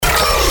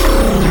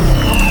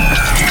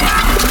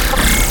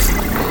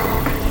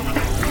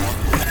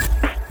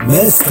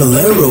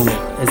Mescalero.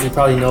 As you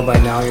probably know by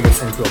now, you're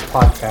listening to a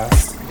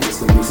podcast.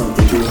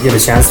 Give a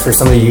chance for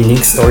some of the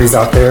unique stories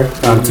out there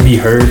to be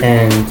heard,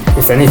 and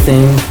if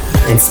anything,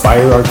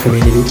 inspire our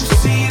community.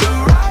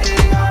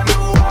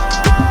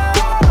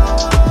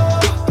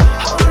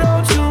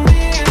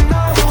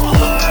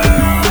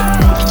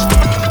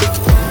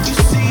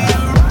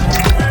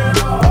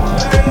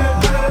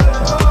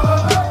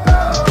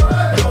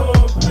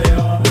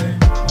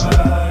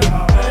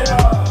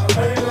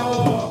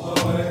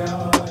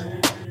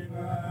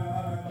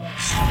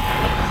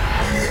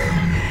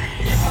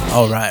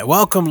 All right,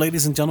 welcome,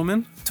 ladies and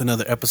gentlemen, to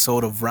another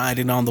episode of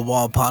Riding on the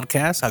Wall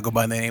podcast. I go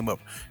by the name of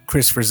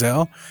Chris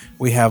Frizzell.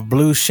 We have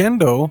Blue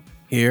Shendo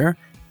here,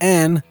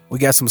 and we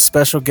got some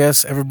special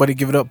guests. Everybody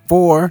give it up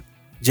for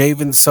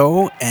Javen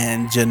So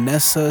and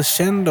Janessa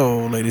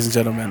Shendo, ladies and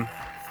gentlemen.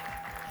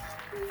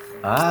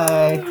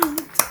 Hi.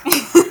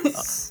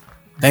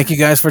 Thank you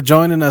guys for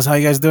joining us. How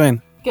you guys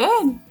doing?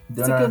 Good.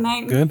 It's a good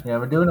night. Good? Yeah,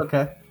 we're doing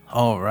okay.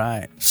 All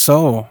right.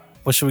 So,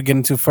 what should we get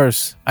into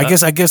first? I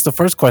guess the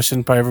first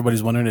question probably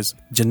everybody's wondering is,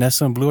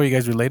 Janessa and Blue, are you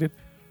guys related?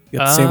 You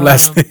got the same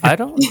last name? I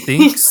don't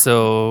think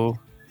so.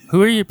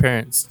 Who are your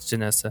parents,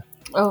 Janessa?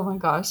 Oh my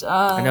gosh.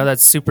 I know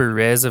that's super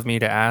res of me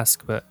to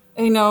ask, but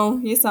I know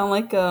you sound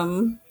like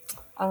I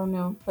don't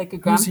know, like a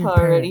who's your grandpa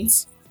already.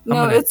 parents?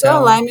 No, it's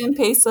Lyman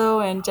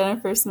Peso and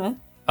Jennifer Smith.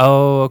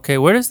 Oh, okay.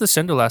 Where does the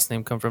Shendo last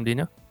name come from? Do you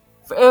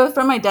know?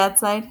 From my dad's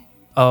side.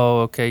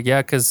 Oh, okay.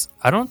 Yeah, because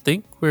I don't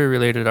think we're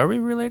related. Are we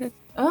related?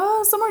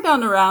 Somewhere down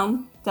the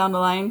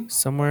line.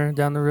 Somewhere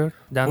down the road?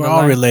 We're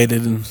all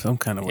related in some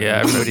kind of way.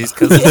 Yeah, everybody's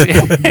cousins.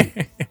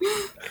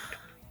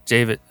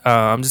 Javid,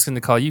 I'm just going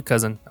to call you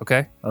cousin,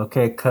 okay?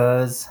 Okay,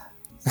 cuz.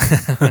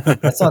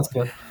 That sounds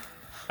good.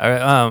 All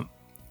right.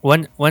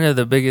 One of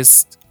the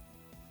biggest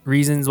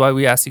reasons why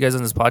we asked you guys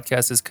on this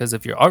podcast is because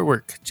of your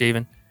artwork,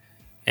 Javen.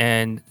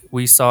 And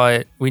we saw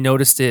it, we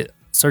noticed it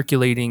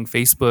circulating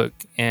Facebook,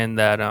 and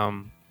that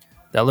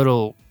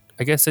little,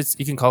 I guess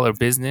you can call it a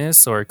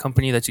business or a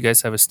company that you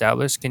guys have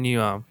established. Can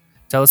you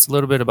tell us a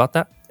little bit about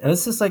that? It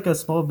was just like a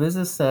small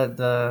business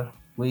that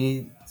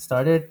we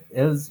started.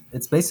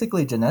 It's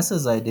basically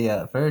Janessa's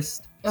idea at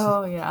first.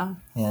 Oh yeah.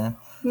 Yeah.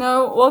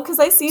 No, well, because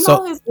I seen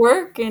all his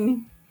work,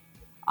 and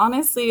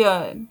honestly,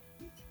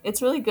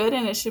 it's really good,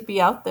 and it should be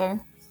out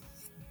there.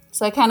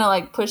 So I kind of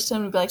like pushed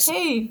him to be like,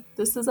 "Hey,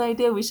 this is the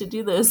idea. We should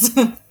do this."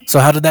 So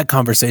how did that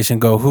conversation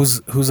go?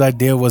 Whose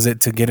idea was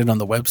it to get it on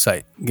the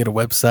website? Get a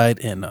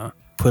website and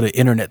put an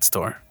internet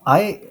store?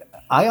 I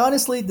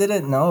honestly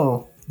didn't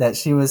know that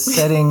she was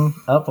setting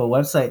up a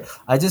website.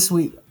 I just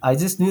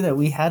knew that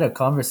we had a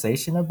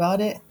conversation about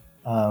it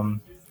a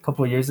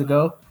couple of years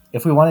ago.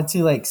 If we wanted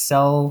to like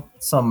sell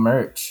some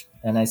merch,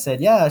 and I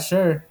said, "Yeah,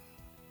 sure."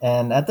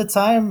 And at the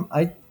time,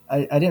 I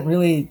didn't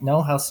really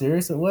know how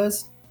serious it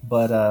was,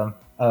 but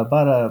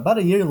about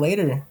a year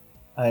later,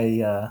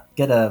 I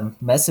get a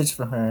message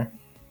from her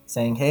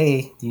saying,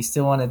 "Hey, do you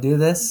still want to do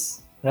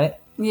this?" Right?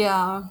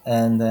 Yeah.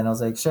 And then I was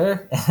like,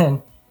 "Sure."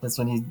 And that's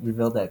when he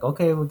revealed that,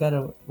 "Okay, we got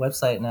a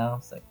website now."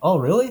 It's like, "Oh,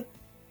 really?"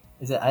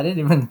 I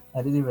didn't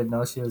even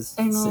know she was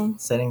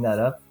setting that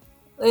up.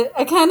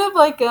 I kind of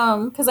like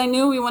because I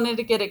knew we wanted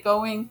to get it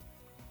going,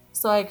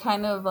 so I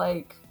kind of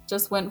like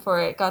just went for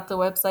it. Got the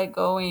website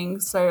going,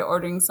 started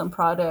ordering some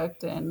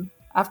product, and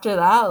after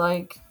that,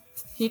 like,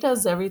 he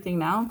does everything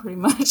now, pretty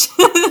much.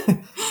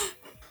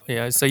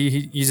 Yeah, so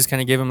you just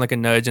kind of gave him like a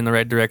nudge in the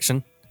right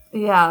direction.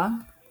 Yeah.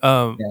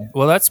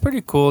 Well, that's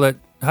pretty cool.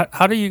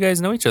 How do you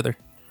guys know each other?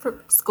 For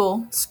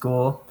school.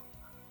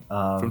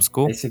 From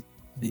school?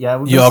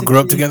 You all grew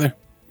up together?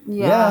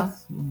 Yeah.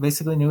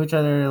 Basically knew each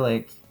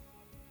other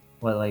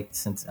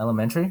since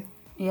elementary.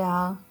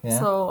 Yeah.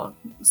 So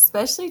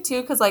especially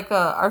too, because like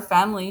our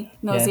family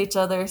knows each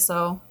other.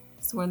 So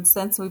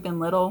since we've been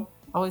little,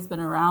 always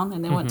been around,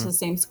 and they went to the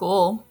same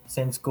school.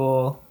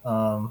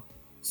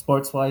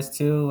 Sports wise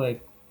too,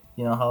 like,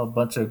 you know how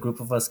a group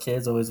of us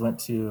kids always went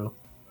to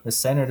the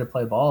center to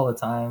play ball all the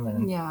time,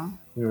 and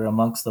we were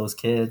amongst those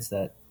kids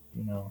that,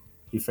 you know,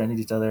 befriended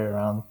each other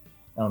around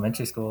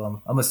elementary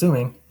school. I'm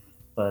assuming,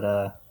 but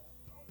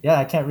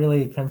I can't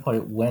really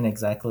pinpoint when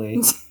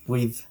exactly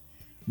we've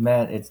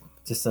met. It's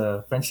just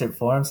a friendship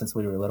form since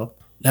we were little.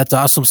 That's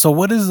awesome. So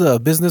what is the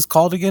business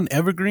called again?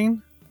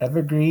 Evergreen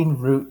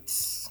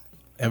Roots.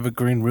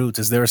 Evergreen Roots.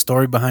 Is there a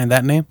story behind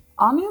that name?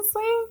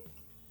 Honestly,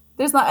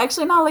 there's not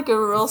like a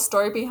real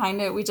story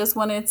behind it. We just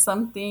wanted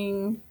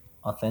something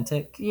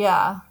authentic.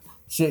 Yeah.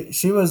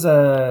 She was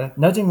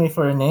nudging me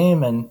for a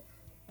name, and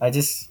I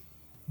just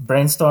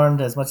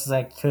brainstormed as much as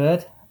I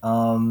could.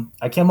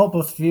 I came up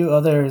with a few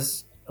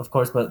others, of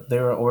course, but they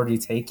were already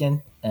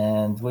taken,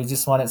 and we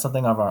just wanted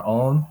something of our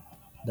own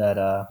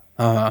that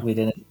we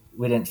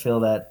didn't feel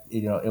that,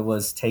 you know, it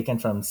was taken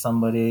from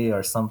somebody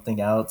or something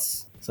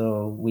else.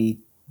 So we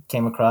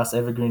came across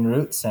Evergreen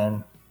Roots,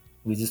 and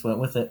we just went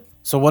with it.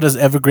 So what does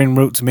Evergreen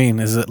Roots mean?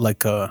 Is it like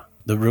the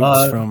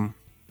roots from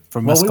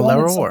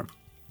Mescalero, or?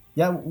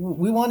 Yeah,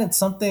 we wanted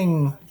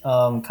something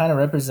kind of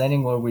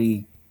representing where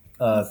we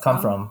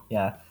come from.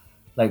 Yeah,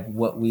 like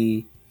what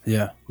we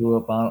Yeah. grew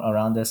up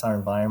around us, our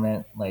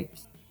environment. Like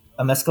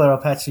a Mescalero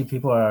Apache,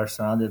 people are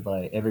surrounded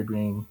by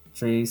evergreen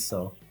trees,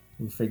 so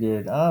we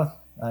figured, I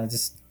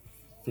just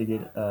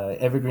figured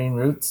evergreen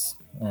roots,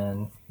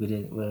 and we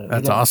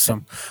That's didn't,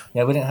 awesome.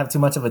 yeah, we didn't have too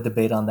much of a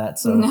debate on that,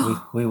 so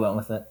No. we went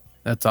with it.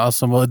 That's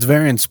awesome. Well, it's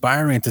very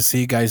inspiring to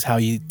see guys how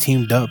you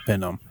teamed up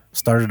and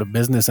started a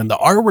business, and the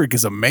artwork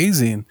is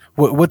amazing.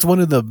 What's one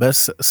of the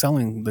best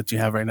selling that you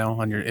have right now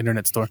on your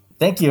internet store?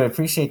 Thank you, I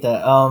appreciate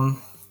that.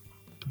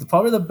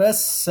 Probably the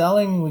best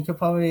selling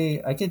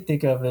I could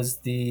think of is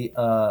the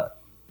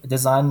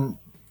design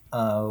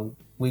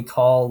we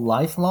call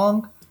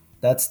Lifelong.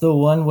 That's the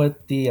one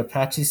with the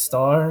Apache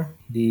star,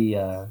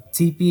 the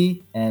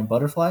teepee, and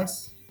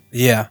butterflies.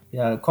 Yeah,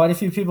 Yeah, quite a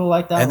few people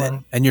like that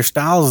one. and your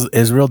style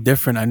is real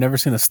different. I've never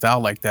seen a style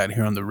like that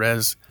here on the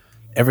res.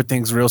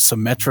 Everything's real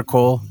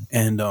symmetrical.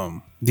 And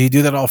do you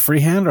do that all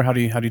freehand, or how do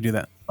you do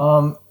that?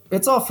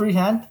 It's all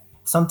freehand.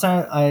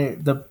 Sometimes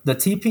the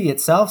TP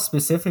itself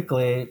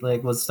specifically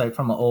like was like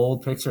from an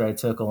old picture I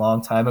took a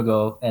long time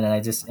ago, and then I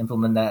just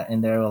implement that in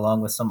there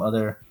along with some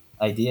other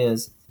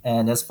ideas.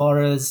 And as far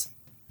as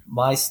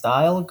my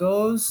style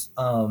goes,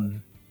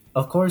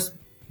 of course,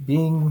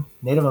 being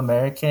Native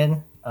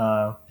American,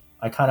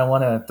 I kind of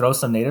want to throw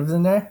some natives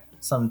in there,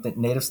 some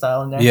native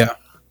style in there. Yeah,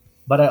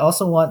 But I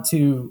also want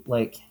to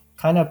like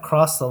kind of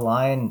cross the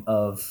line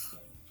of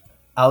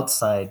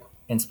outside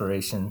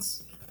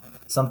inspirations.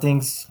 Some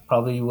things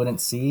probably you wouldn't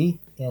see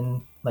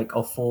in like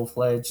a full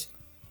fledged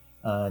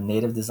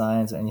native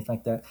designs or anything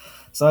like that.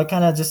 So I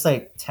kind of just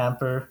like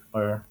tamper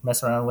or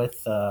mess around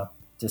with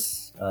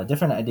just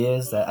different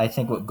ideas that I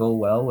think would go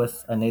well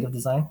with a native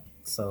design.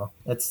 So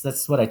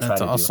that's what I try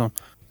that's to do. awesome.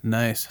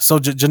 Nice. So,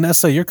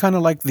 Janessa, you're kind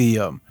of like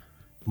the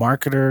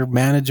marketer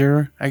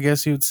manager, I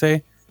guess you would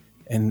say,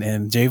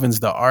 and Javen's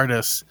the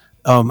artist.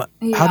 How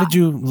Yeah. did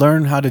you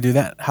learn how to do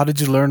that? How did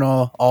you learn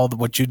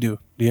what you do?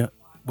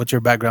 What's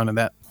your background in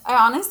that? I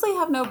honestly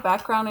have no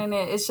background in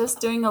it. It's just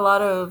doing a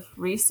lot of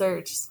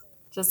research.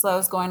 Just I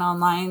was going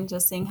online,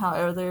 just seeing how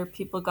other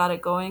people got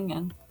it going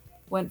and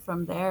went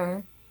from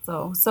there.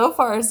 So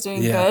far it's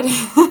doing Yeah.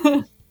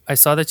 good. I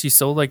saw that you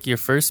sold like your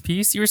first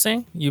piece. You were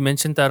saying you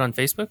mentioned that on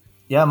Facebook.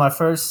 Yeah, my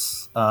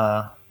first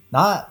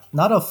not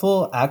a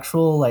full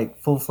actual like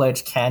full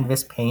fledged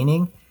canvas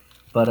painting,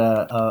 but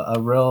a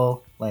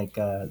real like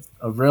a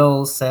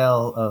real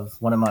sale of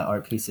one of my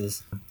art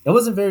pieces. It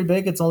wasn't very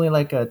big. It's only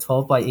like a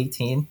 12 by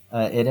 18.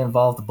 It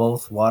involved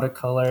both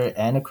watercolor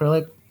and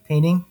acrylic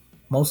painting,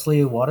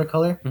 mostly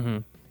watercolor. Mm-hmm.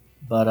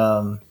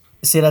 But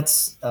see,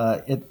 that's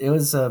it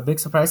was a big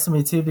surprise to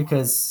me too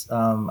because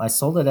I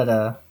sold it at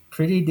a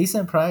pretty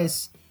decent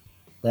price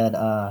that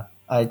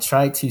I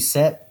tried to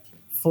set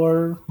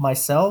for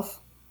myself.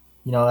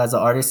 You know, as an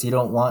artist, you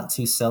don't want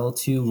to sell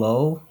too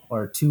low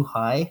or too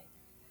high.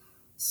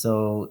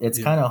 So it's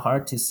Yeah. kind of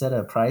hard to set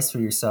a price for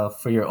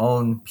yourself for your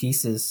own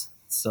pieces.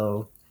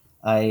 So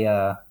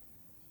I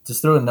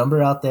just threw a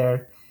number out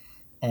there,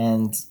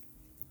 and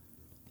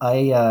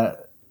I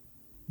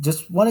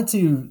just wanted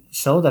to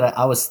show that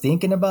I was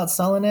thinking about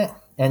selling it.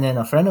 And then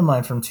a friend of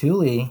mine from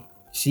Thule,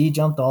 she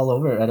jumped all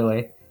over it right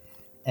away,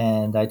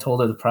 and I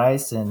told her the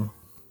price, and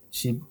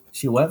she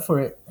went for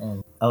it,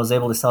 and I was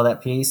able to sell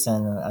that piece,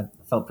 and I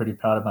felt pretty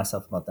proud of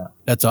myself about that.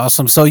 That's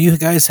awesome. So you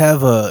guys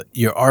have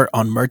your art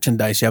on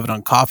merchandise. You have it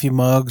on coffee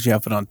mugs. You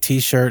have it on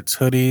T-shirts,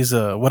 hoodies.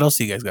 What else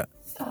do you guys got?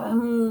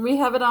 We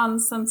have it on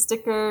some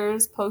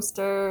stickers,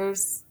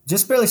 posters.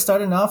 Just barely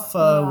starting off.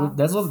 Yeah.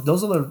 Those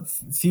are the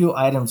few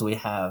items we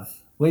have.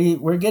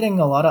 We're getting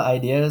a lot of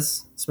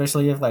ideas,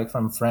 especially if like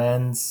from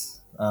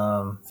friends,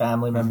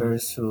 family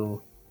members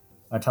who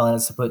are telling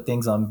us to put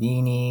things on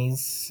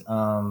beanies,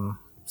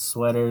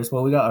 sweaters.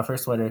 Well, we got our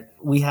first sweater.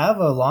 We have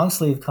a long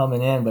sleeve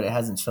coming in, but it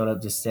hasn't showed up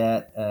just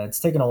yet. It's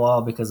taken a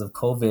while because of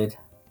COVID,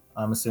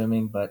 I'm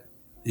assuming, but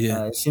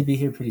Yeah. it should be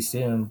here pretty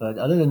soon. But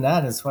other than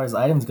that, as far as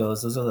items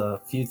goes, those are the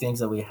few things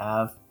that we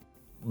have.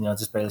 You know,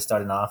 just barely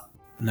starting off.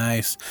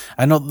 Nice.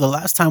 I know the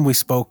last time we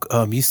spoke,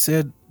 you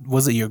said,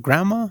 was it your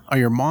grandma or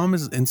your mom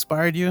has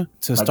inspired you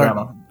to My start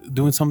grandma.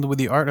 doing something with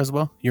the art as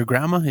well? Your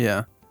grandma?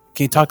 Yeah.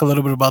 Can you talk a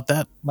little bit about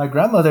that? My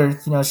grandmother,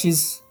 you know,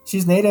 she's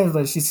native,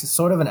 but she's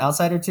sort of an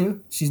outsider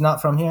too. She's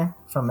not from here,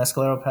 from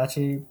Mescalero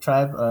Apache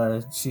tribe.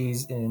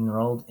 She's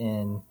enrolled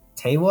in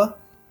Tewa,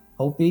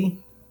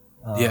 Hopi,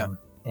 Yeah.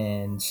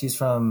 and she's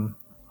from,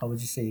 how would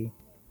you say,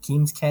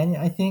 Keams Canyon,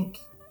 I think.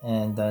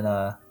 And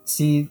then,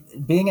 see,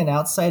 being an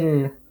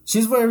outsider,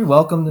 she's very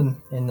welcomed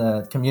in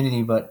the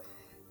community, but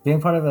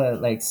being part of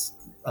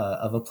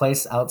a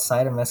place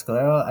outside of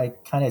Mescalero, I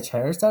kind of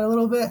cherish that a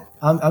little bit.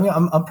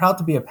 I'm proud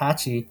to be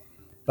Apache,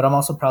 but I'm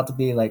also proud to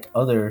be like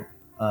other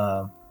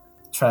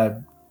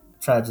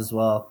tribes as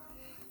well.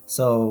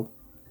 So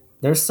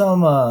there's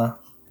some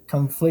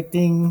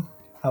conflicting,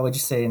 how would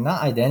you say,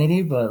 not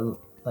identity, but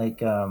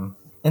like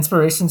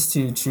inspirations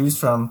to choose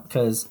from,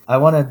 because I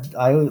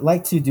would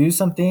like to do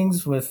some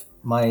things with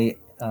my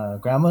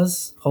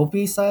grandma's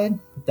Hopi side,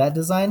 that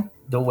design.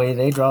 The way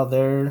they draw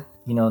their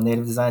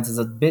native designs is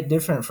a bit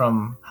different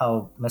from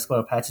how Mescalero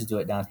Apaches do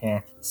it down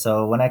here.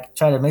 So when I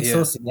try to mix Yeah.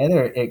 those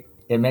together,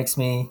 it it makes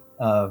me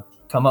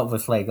come up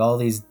with like all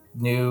these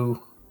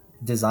new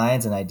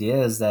designs and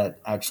ideas that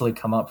actually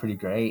come out pretty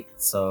great.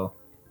 So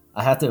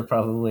I have to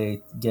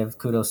probably give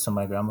kudos to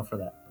my grandma for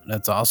that.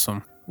 That's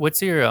awesome.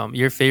 What's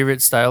your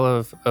favorite style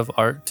of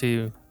art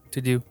to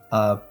do?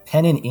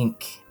 Pen and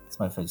ink is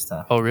my favorite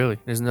style. Oh, really?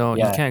 There's no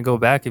Yeah. you can't go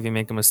back if you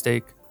make a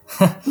mistake.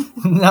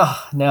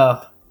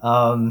 No.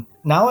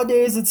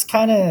 Nowadays it's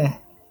kind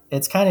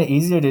of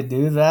easier to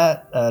do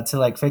that, to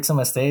like fix a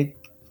mistake,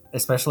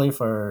 especially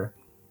for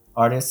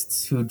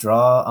artists who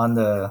draw on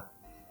the,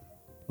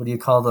 what do you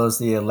call those?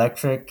 The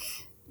electric,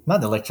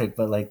 not the electric,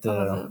 but like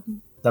the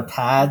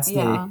pads,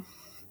 Yeah.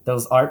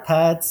 those art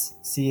pads.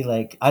 See,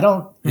 like I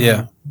don't.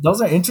 Yeah.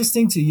 Those are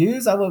interesting to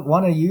use. I would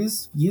want to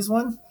use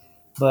one,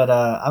 but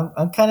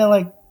I'm kind of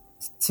like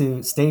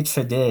to stay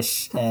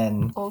tradish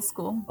and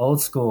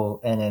old school,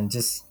 and then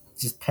just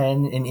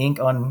pen and ink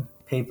on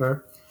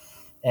paper.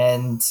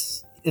 And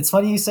it's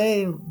funny you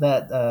say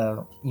that,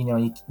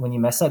 when you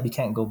mess up you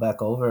can't go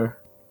back over,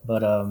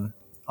 but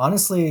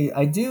honestly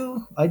I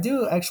do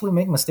actually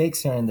make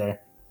mistakes here and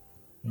there.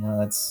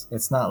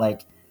 It's not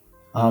like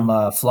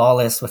I'm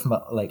flawless with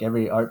like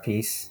every art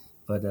piece,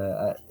 but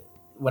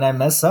when I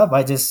mess up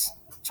I just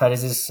try to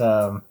just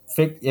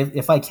fix,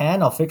 if I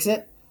can I'll fix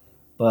it.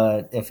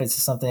 But if it's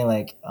something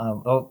like,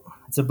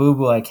 it's a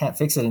boo-boo, I can't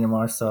fix it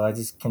anymore, so I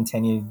just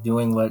continue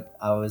doing what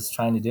I was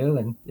trying to do,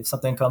 and if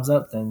something comes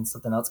up, then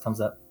something else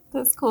comes up.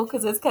 That's cool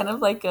because it's kind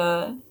of like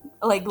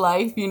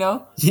life, you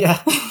know?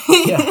 Yeah,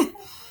 yeah,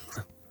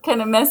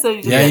 Kind of mess up.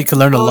 Yeah, you can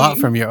learn a lot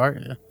from your art.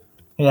 Yeah.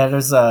 yeah.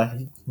 There's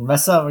you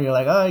mess up where you're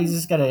like, oh, you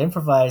just gotta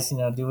improvise,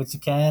 do what you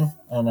can,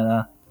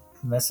 and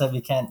mess up,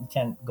 you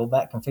can't go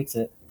back and fix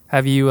it.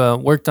 Have you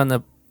worked on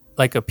a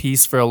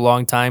piece for a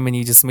long time and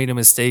you just made a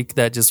mistake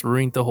that just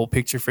ruined the whole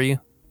picture for you?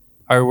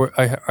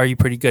 Are you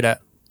pretty good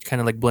at kind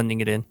of like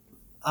blending it in?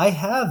 I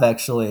have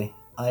actually.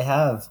 I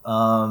have.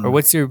 Or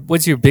what's your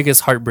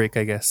biggest heartbreak,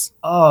 I guess?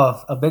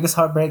 Oh, a biggest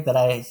heartbreak that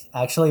I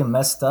actually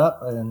messed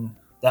up, and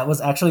that was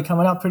actually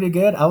coming out pretty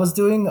good. I was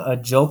doing a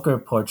Joker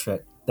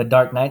portrait, the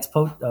Dark Knight's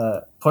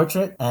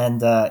portrait,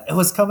 and it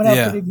was coming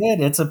out pretty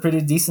good. It's a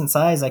pretty decent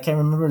size. I can't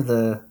remember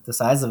the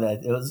size of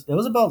it. It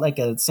was about like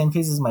the same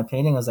piece as my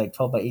painting. It was like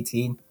 12 by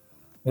 18,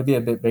 maybe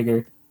a bit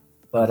bigger.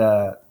 But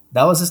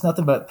that was just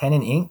nothing but pen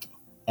and ink.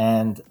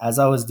 And as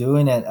I was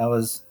doing it, I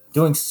was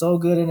doing so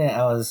good in it.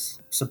 I was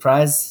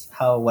surprised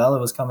how well it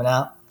was coming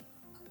out.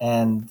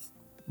 And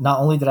not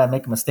only did I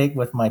make a mistake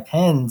with my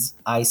pens,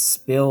 I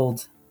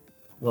spilled,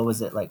 what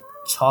was it, like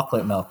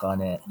chocolate milk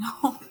on it.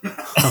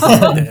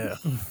 Yeah.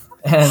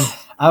 And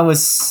I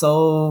was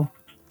so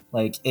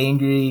like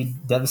angry,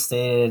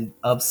 devastated,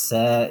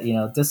 upset,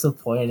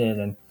 disappointed,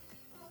 and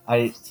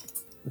I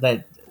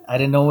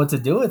didn't know what to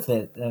do with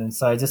it. And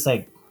so I just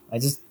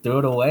threw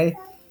it away.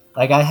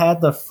 Like I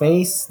had the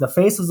face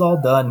was all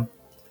done.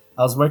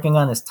 I was working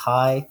on his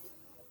tie,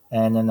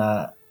 and then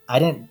I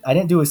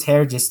didn't do his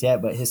hair just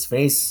yet, but his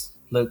face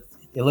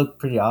looked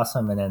pretty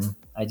awesome. And then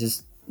I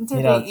just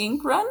did the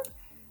ink run?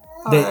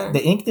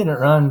 The ink didn't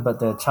run, but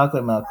the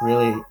chocolate milk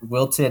really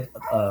wilted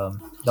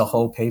the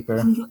whole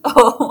paper.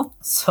 Oh,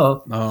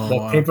 So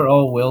the paper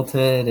all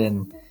wilted,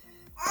 and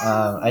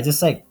I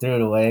just like threw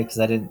it away because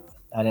I didn't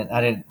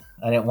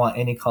want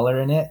any color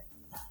in it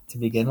to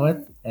begin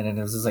with, and then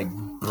it was just like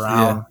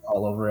brown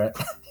all over it.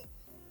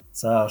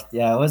 So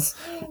yeah, that was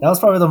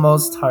probably the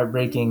most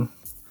heartbreaking.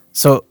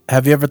 So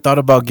have you ever thought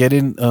about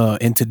getting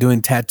into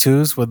doing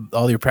tattoos with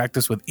all your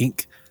practice with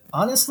ink?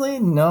 Honestly,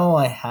 no,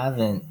 I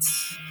haven't.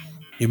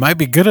 You might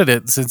be good at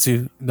it since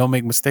you don't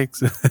make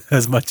mistakes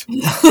as much.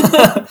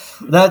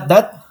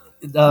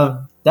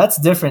 That's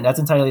different. That's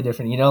entirely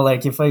different.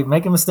 Like if I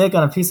make a mistake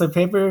on a piece of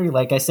paper,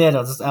 like I said,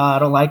 I'll just, I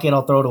don't like it,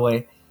 I'll throw it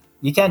away.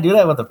 You can't do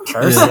that with a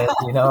person,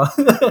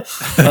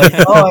 Like,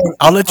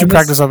 I'll let you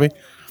practice on me.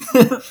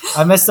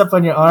 I messed up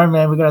on your arm,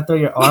 man. We gotta throw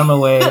your arm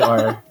away.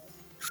 Or,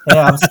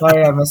 yeah, I'm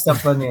sorry, I messed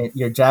up on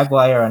your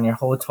jaguar, on your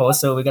whole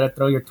torso. We gotta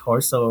throw your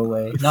torso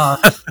away. No,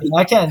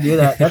 I can't do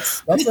that.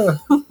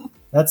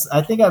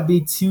 I think I'd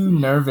be too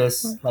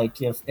nervous. Like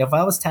if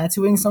I was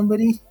tattooing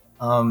somebody,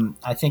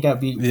 I think I'd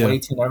be way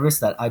too nervous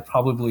that I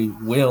probably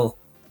will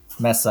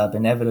mess up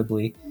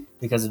inevitably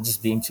because of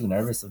just being too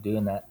nervous of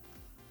doing that.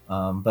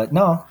 But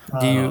no,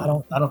 I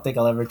don't think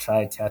I'll ever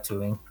try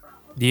tattooing.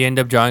 Do you end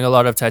up drawing a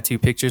lot of tattoo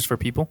pictures for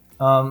people?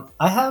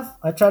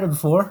 I've tried it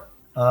before.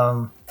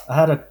 I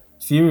had a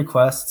few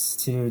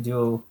requests to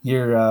do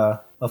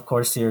of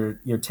course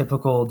your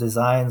typical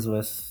designs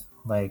with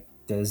like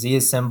the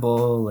Zia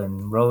symbol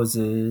and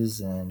roses,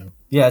 and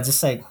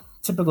just like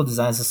typical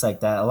designs just like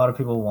that. A lot of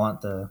people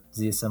want the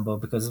Zia symbol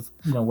because of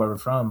where we're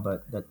from,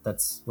 but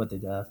that's what they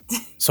have.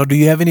 So do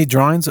you have any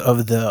drawings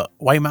of the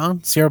White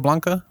Mountain, Sierra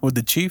Blanca, with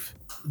the chief?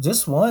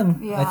 Just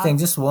one. I think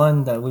just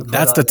one that we put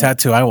That's the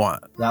tattoo I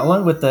want. That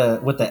one with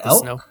the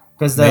elk? Snow.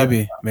 Because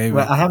maybe.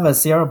 I have a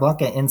Sierra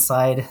Blanca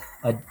inside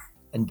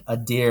a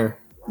deer.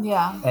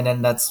 Yeah. And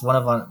then that's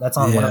on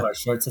one of our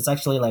shirts. It's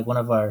actually like one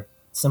of our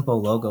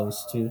simple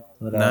logos too.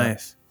 But,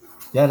 nice.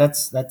 Yeah,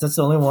 that's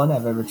the only one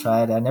I've ever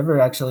tried. I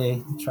never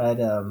actually tried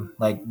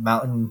like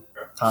mountain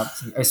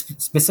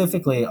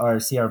specifically our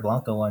Sierra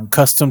Blanca one.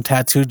 Custom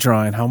tattoo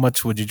drawing. How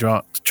much would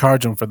you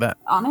charge them for that?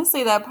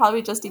 Honestly, that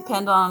probably just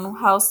depend on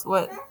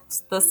what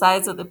the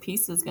size of the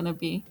piece is going to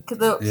be,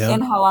 Yeah.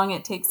 and how long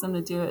it takes them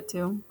to do it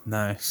too.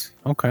 Nice.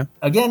 Okay.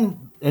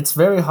 Again, it's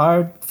very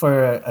hard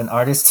for an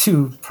artist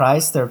to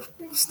price their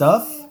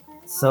stuff.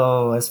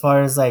 So as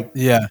far as like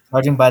Yeah.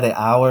 charging by the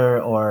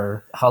hour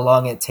or how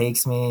long it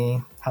takes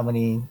me, how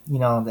many,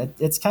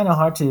 it's kind of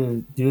hard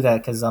to do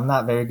that because I'm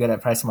not very good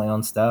at pricing my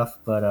own stuff.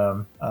 But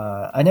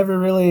I never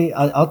really,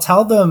 I'll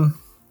tell them,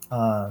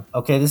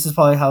 okay, this is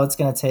probably how it's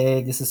going to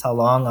take. This is how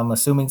long I'm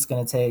assuming it's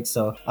going to take.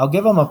 So I'll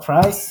give them a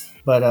price.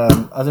 But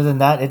other than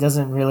that, it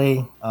doesn't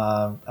really,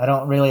 I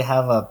don't really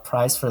have a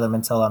price for them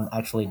until I'm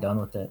actually done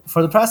with it.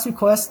 For the press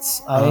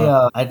requests,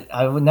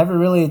 I would never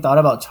really thought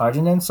about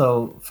charging them.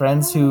 So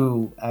friends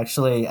who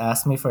actually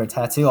ask me for a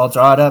tattoo, I'll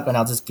draw it up and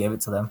I'll just give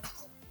it to them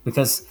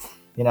because,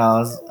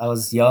 I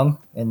was young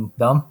and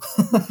dumb.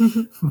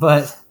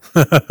 But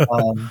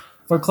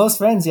for close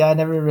friends, I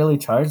never really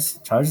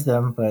charged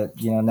them. But,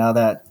 now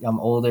that I'm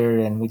older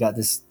and we got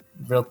this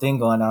real thing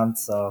going on,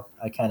 so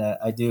I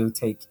do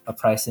take a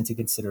price into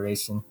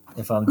consideration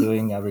if I'm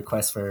doing a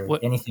request for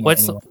anything.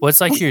 What's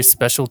like your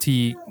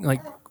specialty?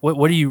 Like,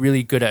 what are you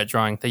really good at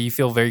drawing that you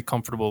feel very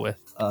comfortable with?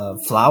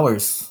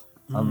 Flowers.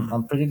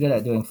 I'm pretty good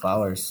at doing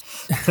flowers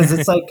because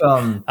it's like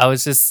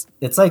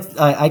it's like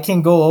I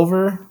can go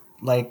over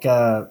like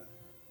a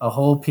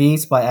whole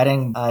piece by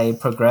I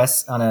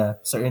progress on a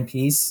certain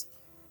piece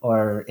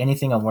or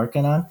anything I'm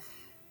working on.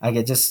 I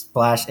could just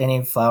splash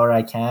any flower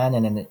I can,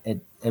 and then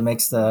it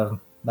makes all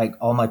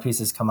my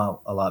pieces come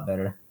out a lot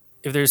better.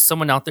 If there's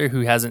someone out there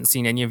who hasn't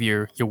seen any of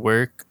your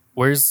work,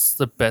 where's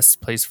the best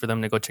place for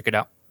them to go check it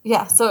out?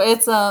 Yeah, so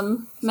it's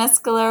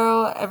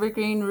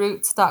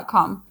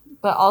mescaleroevergreenroots.com,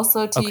 but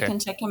also you can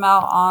check him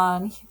out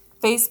on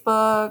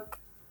Facebook,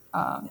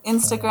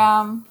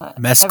 Instagram.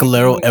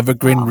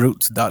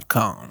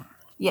 mescaleroevergreenroots.com.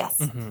 Yes.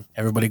 Mm-hmm.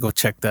 Everybody go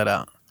check that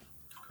out.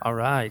 All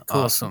right,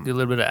 cool. Awesome. Do a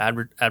little bit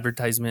of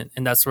advertisement,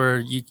 and that's where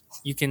you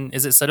can.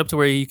 Is it set up to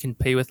where you can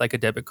pay with like a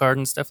debit card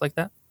and stuff like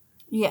that?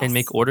 Yes. And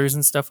make orders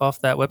and stuff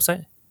off that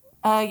website?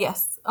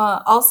 Yes.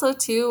 Also,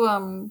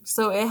 too,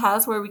 so it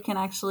has where we can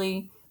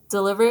actually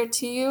deliver it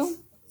to you.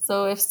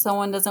 So if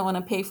someone doesn't want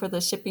to pay for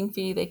the shipping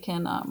fee, they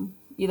can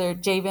either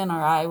Javen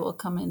or I will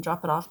come and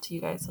drop it off to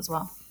you guys as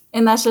well.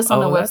 And that's just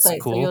on the website,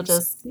 cool. So you'll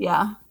just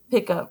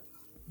pick up.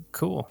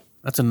 Cool.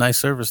 That's a nice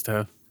service to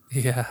have.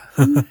 Yeah.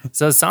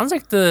 So it sounds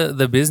like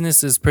the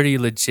business is pretty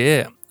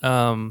legit.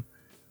 How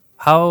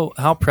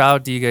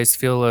proud do you guys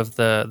feel of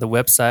the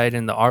website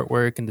and the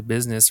artwork and the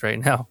business right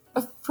now?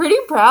 Pretty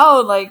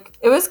proud. Like,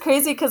 it was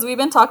crazy because we've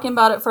been talking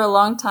about it for a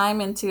long time,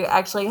 and to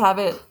actually have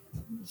it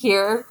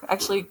here,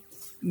 actually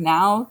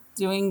now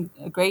doing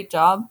a great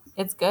job,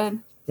 it's good.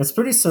 It's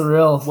pretty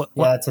surreal,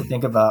 to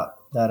think about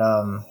that.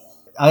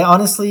 I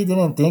honestly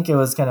didn't think it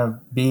was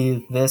gonna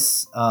be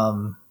this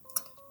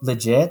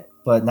legit.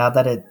 But now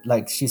that it,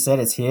 like she said,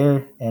 it's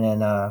here, and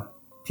then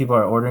people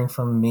are ordering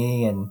from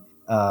me and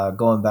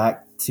going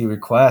back to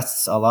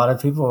requests. A lot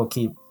of people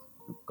keep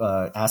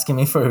asking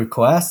me for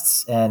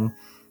requests, and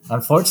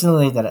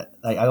unfortunately,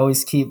 I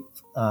always keep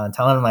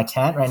telling them I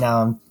can't right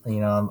now.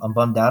 I'm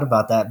bummed out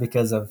about that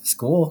because of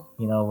school.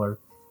 I'm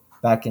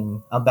back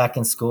in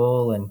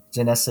school, and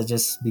Janessa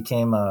just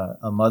became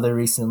a mother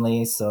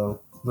recently,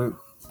 so we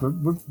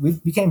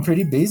became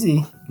pretty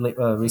busy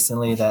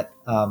recently. That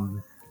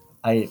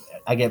I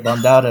get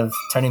bummed out of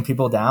turning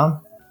people down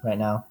right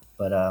now,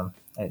 but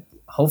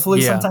hopefully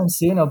sometime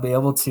soon I'll be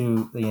able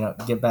to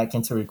get back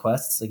into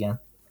requests again.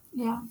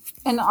 Yeah,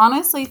 and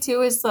honestly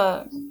too is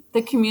the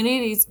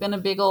community's been a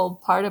big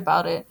old part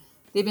about it.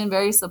 They've been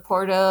very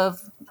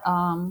supportive.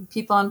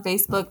 People on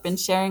Facebook been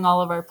sharing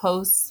all of our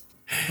posts.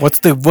 What's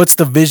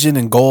the vision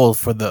and goal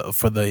for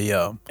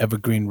the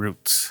Evergreen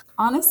Roots?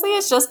 Honestly,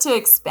 it's just to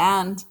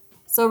expand.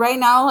 So right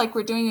now, like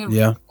we're doing,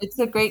 it's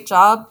a great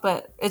job,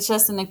 but it's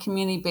just in a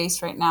community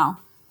base right now.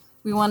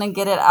 We want to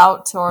get it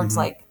out towards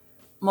like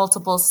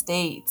multiple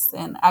states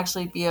and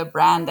actually be a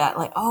brand at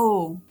like,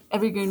 oh,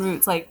 Evergreen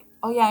Roots, like,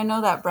 oh yeah, I know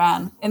that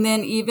brand. And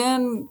then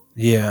even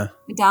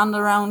down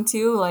the round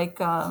too, like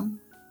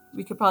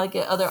we could probably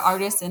get other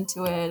artists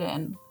into it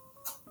and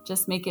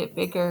just make it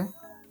bigger.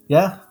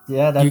 Yeah,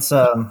 that's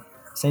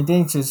same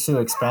thing to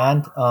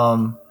expand.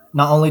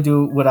 Not only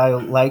would I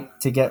like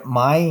to get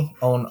my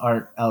own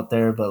art out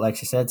there, but like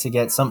she said, to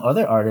get some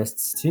other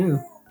artists too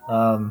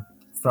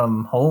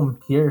from home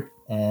here.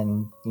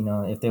 And,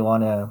 if they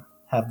want to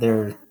have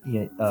their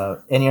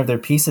any of their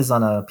pieces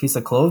on a piece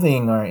of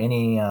clothing or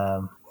any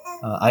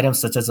items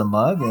such as a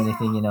mug or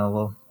anything,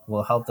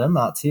 we'll help them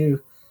out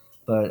too.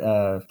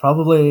 But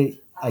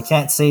probably I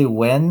can't say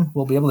when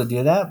we'll be able to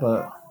do that,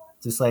 but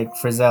just like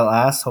Frizzell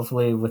asked,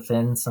 hopefully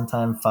within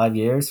sometime 5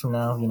 years from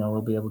now,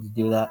 we'll be able to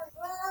do that.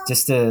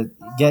 Just to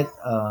get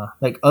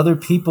like other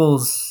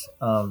people's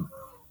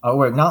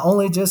artwork, not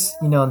only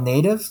just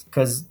native,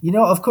 because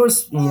of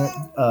course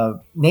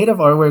native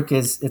artwork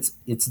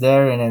it's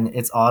there, and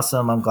it's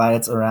awesome. I'm glad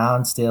it's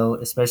around still,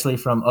 especially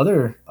from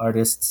other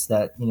artists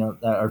that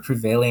that are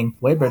prevailing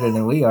way better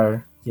than we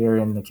are here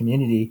in the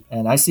community.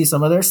 And I see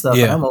some of their stuff,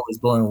 and Yeah. I'm always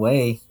blown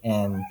away,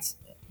 and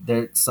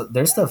their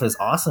stuff is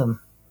awesome.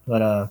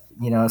 But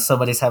if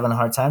somebody's having a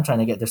hard time trying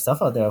to get their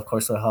stuff out there, of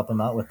course we'll help them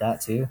out with that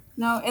too.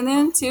 No, and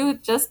then too,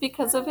 just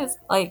because of his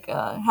like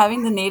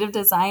having the native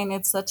design,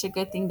 it's such a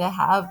good thing to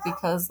have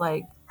because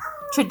like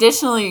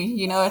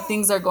traditionally,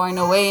 things are going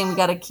away and we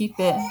got to keep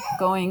it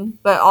going.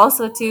 But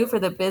also too for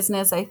the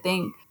business, I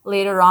think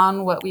later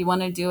on what we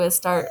want to do is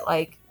start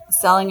like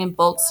selling in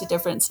bulks to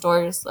different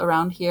stores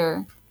around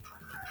here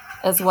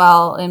as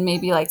well, and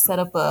maybe like set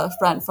up a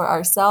front for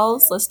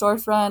ourselves, a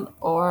storefront,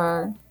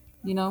 or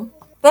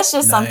that's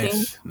just something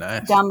Nice.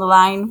 Nice. down the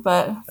line.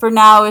 But for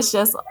now, it's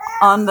just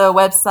on the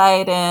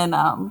website and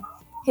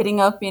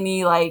hitting up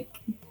any like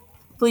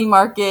flea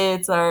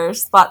markets or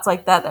spots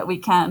like that we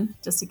can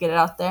just to get it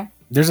out there.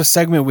 There's a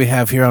segment we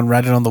have here on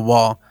Writing on the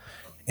Wall,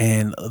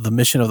 and the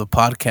mission of the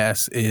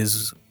podcast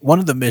is one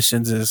of the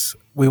missions is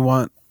we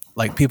want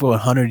like people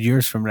 100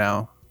 years from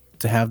now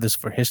to have this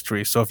for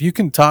history. So if you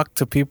can talk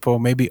to people,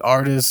 maybe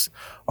artists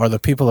or the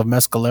people of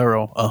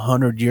Mescalero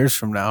 100 years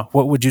from now,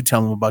 what would you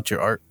tell them about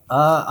your art?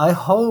 I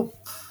hope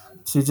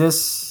to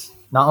just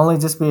not only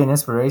just be an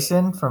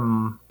inspiration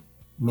from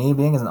me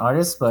being as an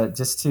artist, but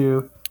just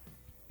to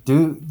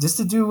do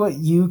what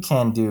you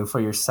can do for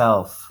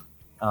yourself.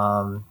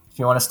 If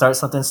you want to start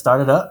something,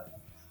 start it up.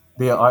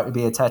 Be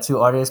a tattoo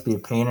artist, be a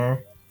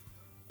painter.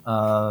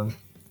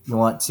 You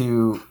want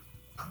to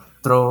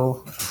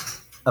throw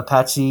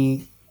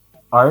Apache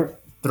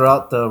art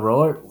throughout the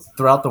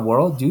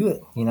world, do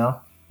it.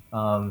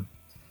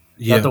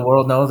 Let the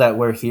world know that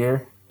we're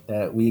here,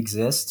 that we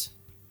exist,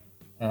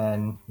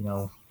 and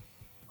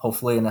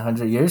hopefully in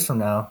 100 years from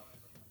now,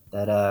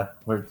 that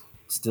we're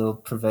still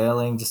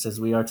prevailing just as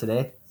we are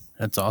today.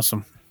 That's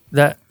awesome.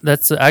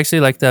 That's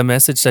actually like the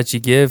message that you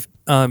give,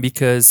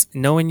 because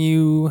knowing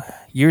you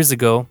years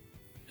ago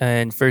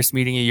and first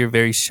meeting you, you're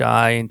very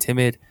shy and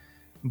timid,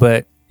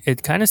 but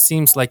it kind of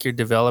seems like you're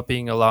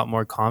developing a lot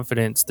more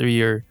confidence through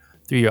your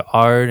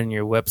art and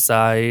your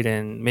website,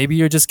 and maybe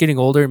you're just getting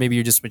older, maybe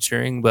you're just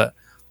maturing. But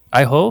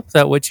I hope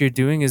that what you're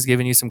doing is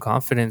giving you some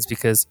confidence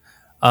because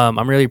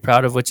I'm really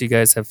proud of what you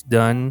guys have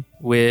done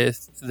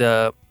with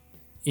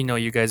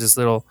you guys'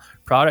 little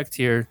product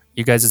here,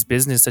 you guys'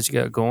 business that you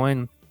got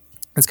going.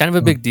 It's kind of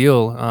a big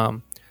deal.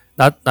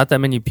 Not that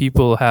many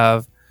people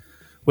have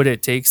what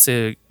it takes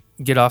to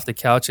get off the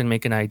couch and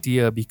make an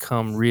idea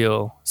become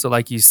real. So,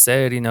 like you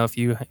said, if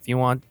you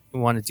want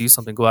to do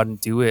something, go out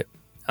and do it.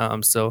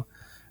 So,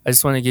 I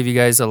just want to give you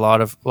guys a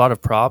lot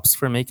of props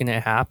for making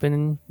it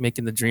happen,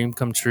 making the dream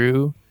come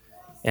true.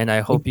 And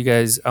I hope you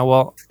guys,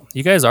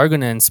 you guys are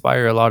going to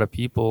inspire a lot of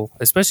people,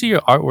 especially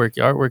your artwork.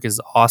 Your artwork is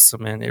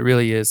awesome, man. It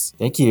really is.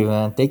 Thank you,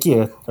 man. Thank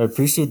you. I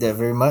appreciate that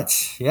very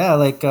much. Yeah,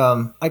 like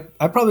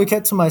I probably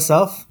kept to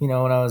myself, when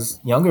I was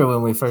younger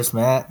when we first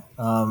met.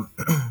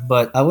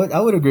 But I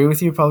would agree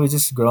with you. Probably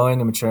just growing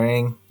and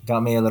maturing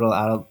got me a little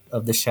out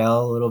of the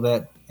shell a little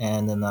bit,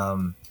 and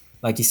then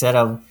like you said,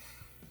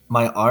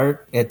 my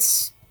art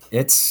it's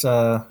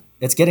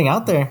getting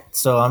out there.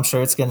 So I'm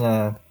sure it's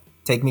gonna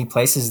take me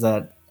places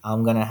that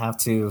I'm gonna have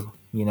to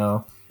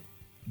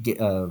get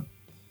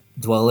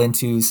dwell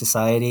into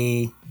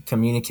society,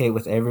 communicate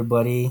with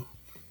everybody,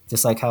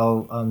 just like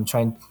how I'm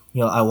trying.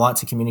 I want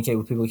to communicate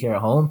with people here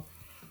at home,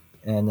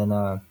 and then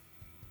I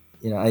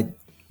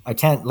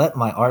can't let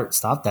my art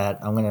stop that.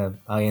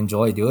 I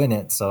enjoy doing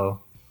it, so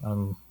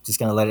I'm just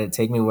gonna let it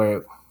take me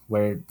where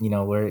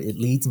it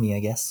leads me, I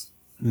guess.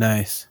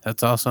 Nice.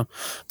 That's awesome.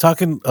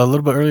 Talking a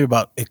little bit earlier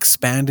about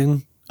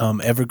expanding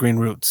Evergreen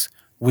Roots.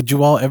 Would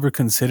you all ever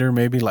consider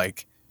maybe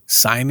like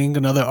signing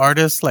another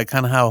artist, like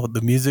kind of how the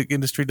music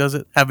industry does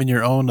it, having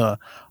your own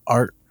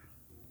art?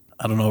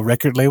 I don't know,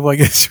 record label, I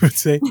guess you would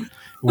say.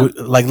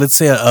 Like, let's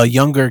say a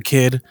younger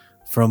kid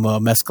from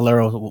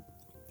Mescalero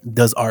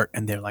does art,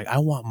 and they're like, "I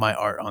want my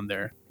art on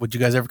there." Would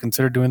you guys ever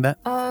consider doing that?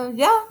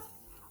 Yeah,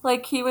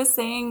 like he was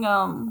saying,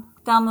 down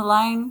the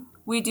line,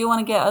 we do want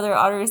to get other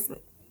artists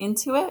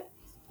into it.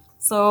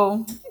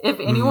 So if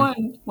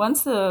anyone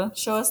wants to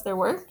show us their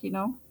work,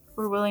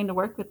 we're willing to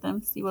work with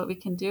them, see what we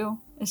can do.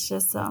 It's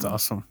just, That's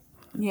awesome.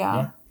 yeah.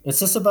 Yeah, it's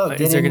just about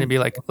Is there going getting to be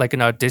like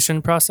an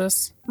audition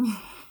process?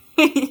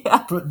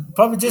 Yeah.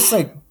 probably just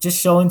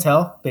show and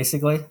tell,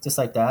 basically, just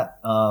like that.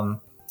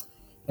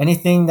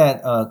 Anything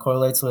that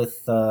correlates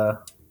with the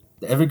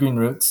Evergreen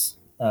Roots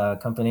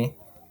company.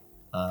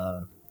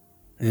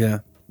 Yeah.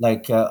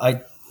 Like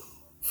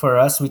for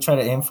us, we try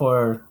to aim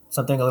for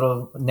something a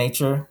little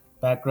nature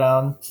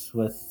background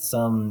with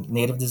some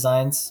native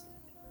designs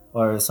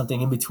or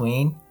something in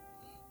between.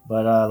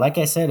 But like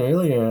I said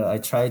earlier, I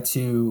try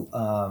to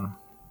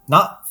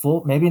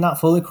maybe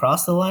not fully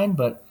cross the line,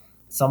 but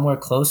somewhere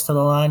close to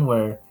the line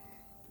where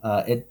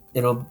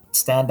it'll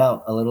stand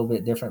out a little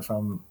bit different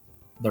from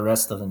the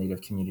rest of the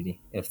native community,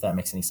 if that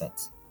makes any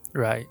sense.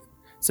 Right.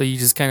 So you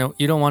just kind of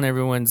you don't want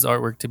everyone's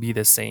artwork to be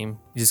the same.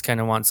 You just kind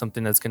of want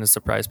something that's going to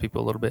surprise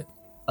people a little bit.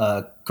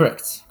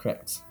 Correct.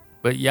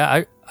 But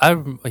yeah,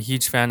 I'm a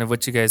huge fan of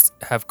what you guys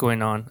have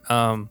going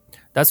on.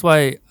 That's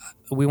why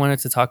we wanted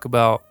to talk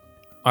about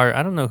our.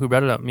 I don't know who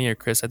brought it up, me or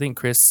Chris. I think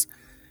Chris,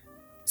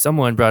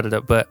 someone brought it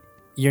up, but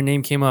your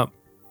name came up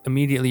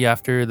immediately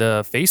after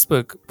the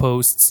Facebook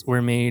posts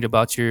were made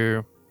about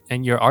your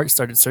and your art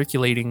started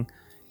circulating,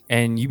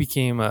 and you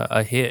became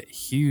a hit,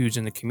 huge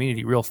in the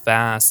community, real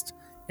fast.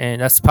 And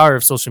that's the power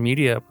of social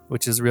media,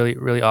 which is really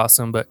really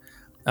awesome. But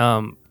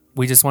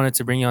we just wanted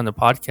to bring you on the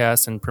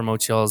podcast and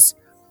promote y'all's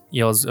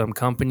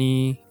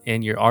company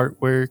and your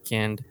artwork,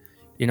 and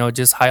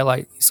just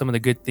highlight some of the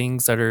good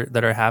things that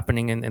are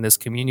happening in this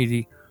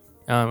community.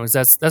 'Cause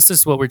that's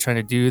just what we're trying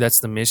to do.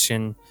 That's the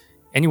mission.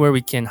 Anywhere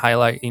we can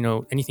highlight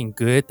anything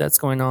good that's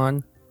going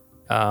on,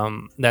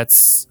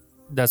 that's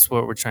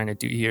what we're trying to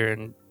do here.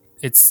 And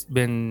it's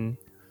been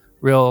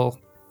real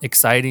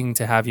exciting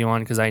to have you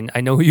on, because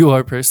I know who you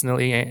are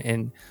personally,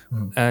 and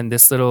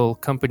this little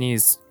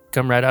company's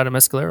come right out of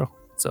Mescalero,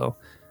 so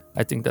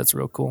I think that's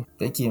real cool.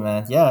 Thank you,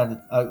 man. Yeah,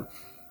 I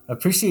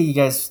appreciate you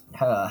guys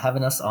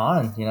having us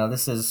on.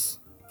 This is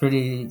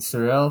pretty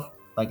surreal.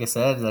 Like I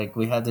said, like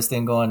we had this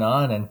thing going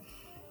on, and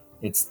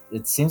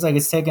it seems like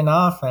it's taken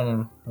off,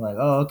 and I'm like,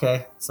 oh,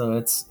 okay, so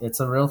it's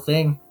a real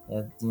thing.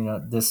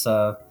 This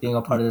being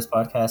a part of this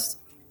podcast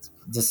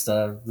just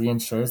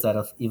reinsures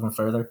that even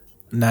further.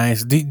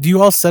 Nice. Do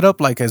you all set up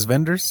like as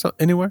vendors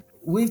anywhere?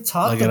 We've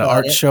talked Like at an about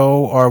art it.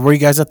 show, or were you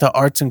guys at the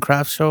arts and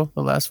crafts show,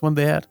 the last one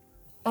they had?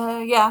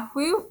 Yeah,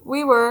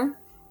 we were.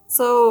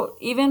 So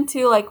even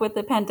to like with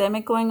the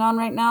pandemic going on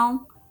right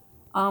now,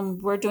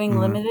 we're doing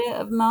limited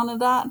amount of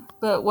that.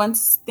 But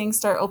once things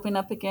start opening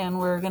up again,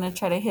 we're gonna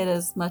try to hit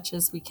as much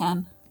as we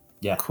can.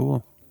 Yeah.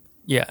 Cool.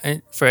 Yeah,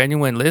 and for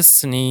anyone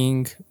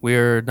listening,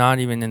 we're not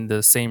even in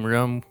the same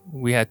room.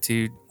 We had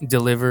to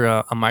deliver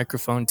a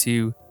microphone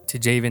to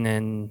Javen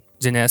and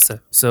Janessa,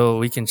 so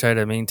we can try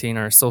to maintain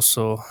our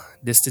social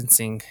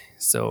distancing.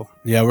 So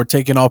Yeah, we're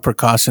taking all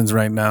precautions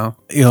right now.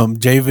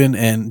 Javen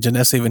and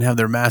Janessa even have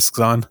their masks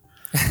on,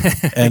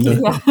 and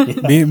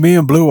Yeah. me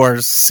and Blue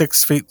are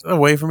 6 feet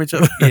away from each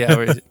other. yeah,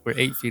 we're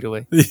 8 feet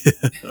away.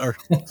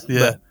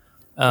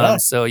 Yeah.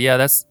 So yeah,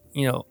 that's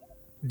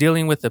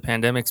dealing with the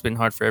pandemic's been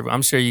hard for everyone.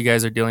 I'm sure you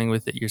guys are dealing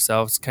with it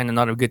yourselves. Kind of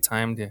not a good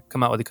time to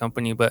come out with a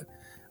company, but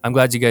I'm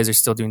glad you guys are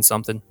still doing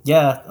something.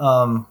 Yeah,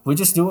 we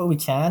just do what we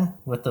can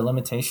with the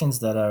limitations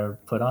that are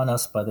put on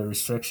us by the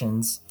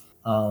restrictions.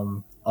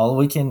 All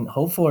we can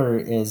hope for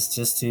is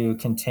just to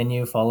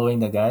continue following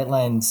the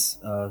guidelines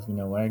of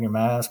wearing your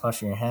mask,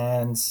 washing your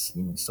hands,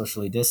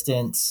 socially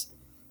distance,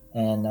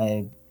 and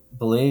I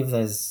believe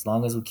that as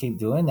long as we keep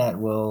doing that,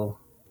 we'll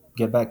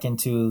get back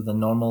into the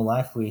normal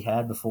life we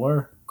had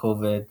before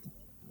COVID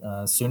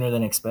sooner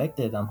than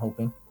expected. I'm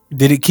hoping.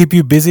 Did it keep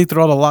you busy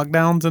through all the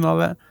lockdowns and all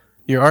that?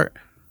 Your art?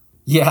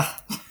 Yeah,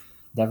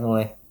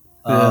 definitely.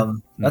 Yeah.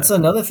 That's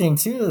another thing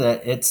too,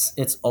 that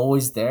it's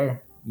always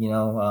there.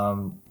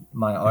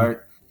 My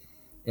art,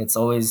 it's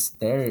always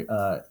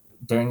there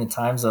during the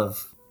times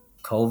of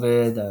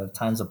COVID,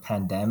 times of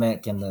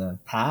pandemic in the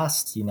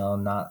past.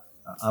 Not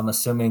I'm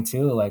assuming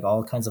too, like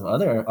all kinds of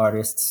other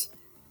artists,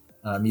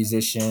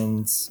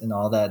 musicians, and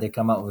all that. They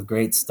come out with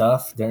great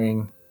stuff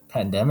during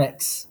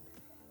pandemics,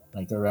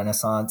 like the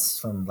Renaissance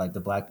from like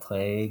the Black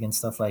Plague and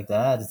stuff like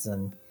that.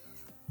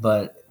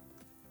 But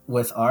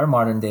with our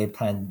modern day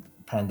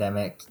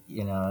pandemic,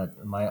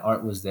 my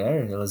art was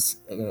there.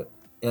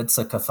 It's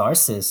a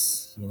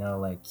catharsis,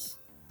 like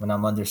when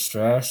I'm under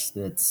stress,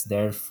 it's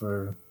there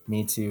for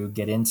me to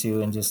get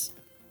into and just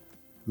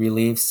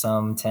relieve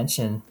some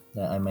tension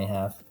that I may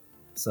have.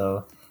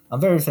 So I'm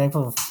very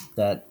thankful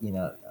that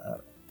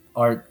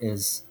art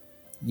is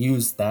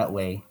used that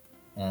way,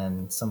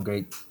 and some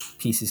great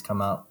pieces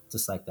come out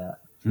just like that.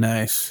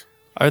 Nice.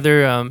 Are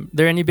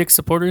there any big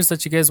supporters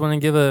that you guys want to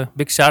give a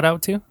big shout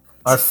out to?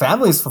 Our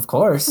families, of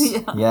course.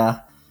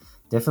 Yeah,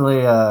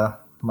 definitely.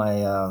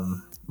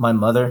 My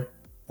mother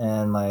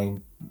and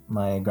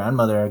my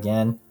grandmother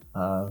again,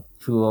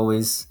 who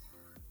always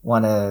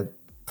want to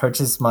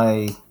purchase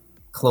my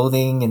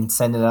clothing and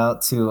send it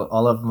out to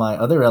all of my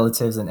other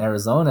relatives in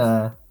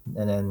Arizona,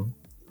 and then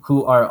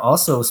who are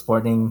also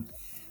sporting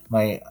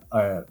my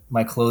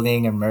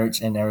clothing and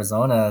merch in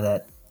Arizona.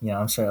 That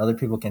I'm sure other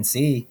people can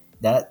see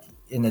that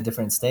in a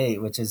different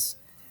state, which is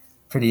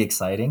pretty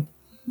exciting.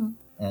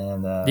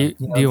 And Do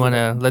you want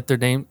to let their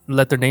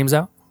names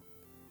out?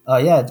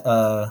 Yeah.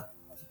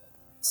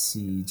 Let's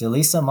see,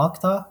 Jalisa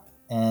Mokhtar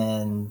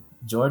and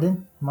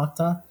Jordan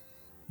Mokhtar.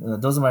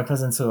 Those are my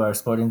cousins who are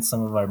sporting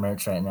some of our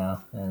merch right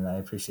now, and I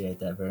appreciate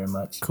that very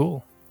much.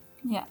 Cool.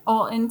 Yeah.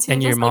 Oh, and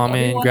And your mom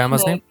and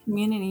grandma's name?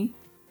 Community.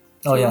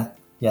 Oh too,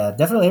 yeah,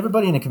 definitely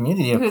everybody in the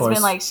community, of who's course.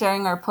 been like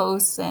sharing our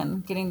posts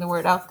and getting the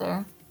word out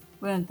there.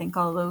 We didn't thank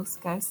all those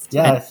guys.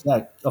 Yeah.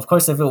 Of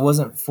course, if it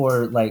wasn't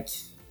for like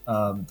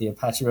the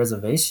Apache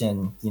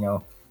Reservation,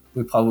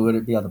 we probably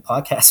wouldn't be on the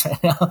podcast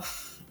right now.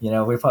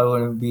 We probably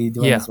wouldn't be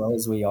doing as well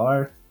as we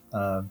are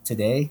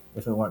today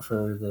if it weren't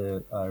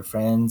for our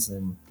friends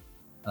and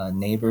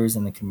neighbors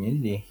in the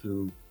community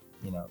who,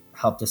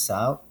 helped us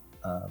out,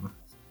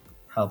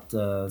 helped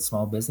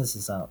small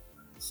businesses out.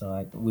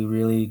 So we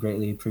really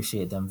greatly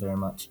appreciate them very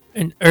much.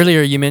 And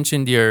earlier you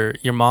mentioned your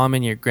mom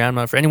and your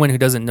grandma. For anyone who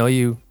doesn't know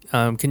you,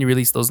 can you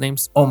release those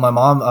names? Oh, my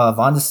mom,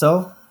 Vonda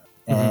So,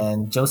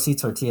 and Josie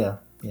Tortilla.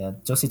 Yeah,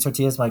 Josie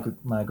Tortilla is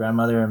my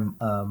grandmother, and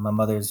my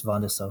mother's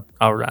Vonda So.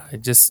 All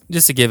right, just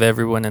to give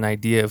everyone an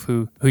idea of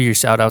who your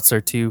shout outs are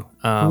to,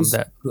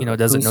 that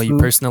doesn't know you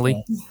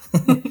personally.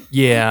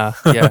 Yeah.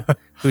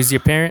 Who's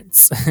your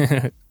parents?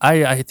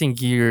 I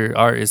think your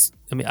art is.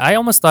 I mean, I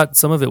almost thought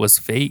some of it was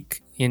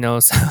fake,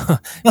 so,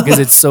 because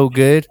it's so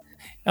good.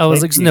 I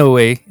was like, "There's no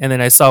way," and then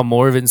I saw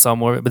more of it.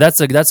 But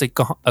that's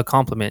a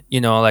compliment,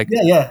 like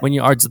when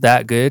your art's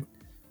that good.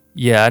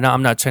 Yeah, no,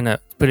 I'm not trying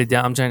to put it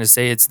down. I'm trying to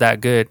say it's that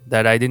good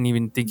that I didn't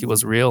even think it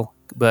was real.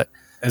 But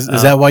is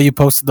that why you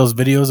posted those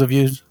videos of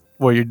you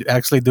where you're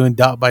actually doing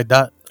dot by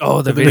dot?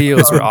 Oh, the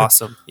videos were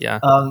awesome.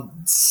 Yeah.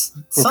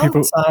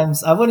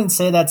 Sometimes I wouldn't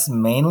say that's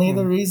mainly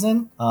the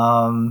reason.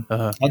 I'm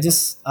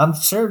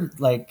sure,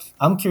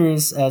 I'm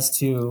curious as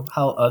to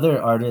how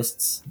other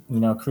artists,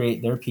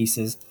 create their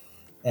pieces,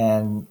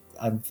 and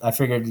I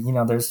figured,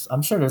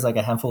 I'm sure there's like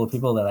a handful of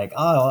people that I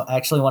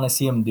actually want to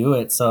see them do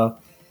it. So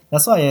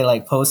that's why I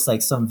post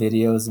some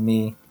videos of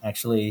me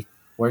actually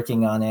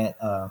working on it,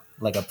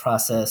 like a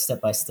process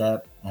step by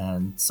step.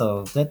 And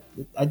so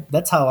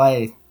that's how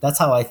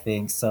I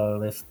think.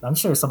 So if I'm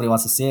sure somebody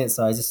wants to see it,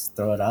 so I just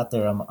throw it out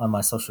there on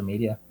my social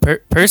media.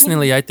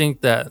 Personally, I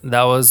think that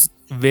was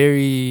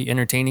very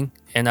entertaining,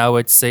 and I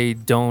would say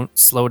don't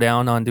slow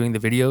down on doing the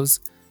videos.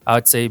 I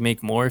would say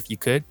make more if you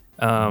could.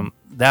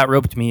 That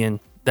roped me in.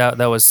 That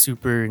was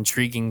super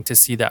intriguing to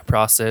see that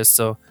process.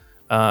 So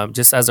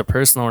just as a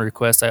personal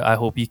request, I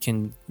hope you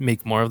can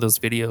make more of those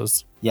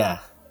videos. Yeah.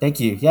 Thank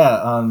you.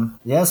 Yeah.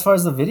 As far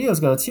as the videos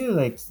go too,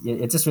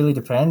 it just really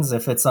depends.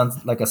 If it's on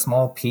a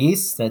small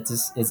piece that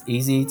just is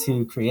easy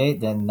to create,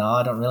 then no,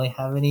 I don't really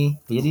have any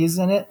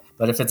videos in it.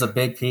 But if it's a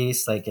big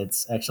piece,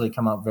 it's actually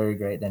come out very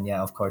great, then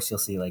yeah, of course you'll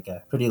see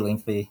a pretty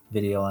lengthy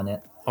video on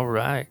it. All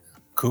right.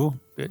 Cool.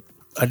 Good.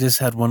 I just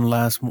had one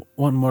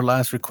more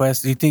last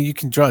request. Do you think you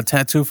can draw a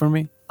tattoo for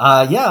me?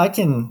 Yeah, I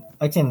can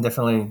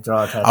definitely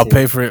draw a tattoo. I'll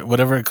pay for it,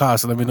 whatever it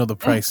costs. Let me know the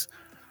price.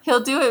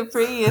 He'll do it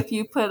free if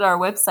you put our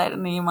website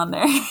name on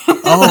there.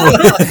 Oh,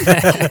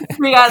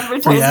 free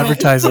advertisement. Free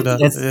advertising.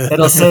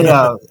 It'll say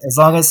as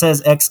long as it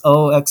says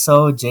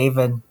XOXO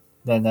Javen,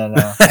 then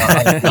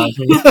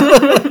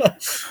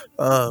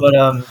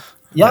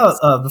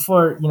but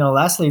before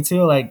lastly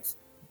too,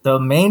 the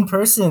main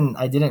person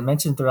I didn't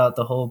mention throughout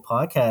the whole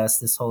podcast,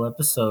 this whole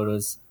episode,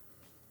 was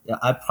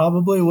I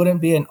probably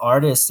wouldn't be an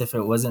artist if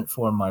it wasn't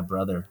for my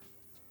brother,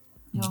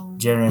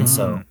 Jaren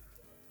So.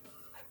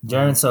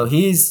 Jaren So,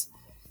 he's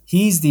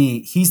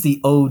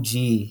the OG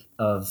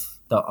of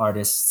the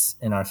artists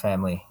in our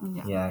family.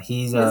 Yeah,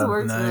 he's His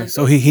work's nice. really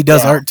So he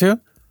does art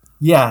too?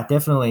 Yeah,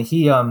 definitely.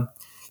 He's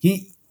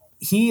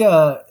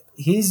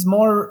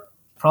more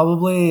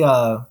probably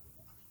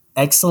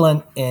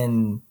excellent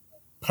in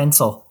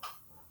pencil.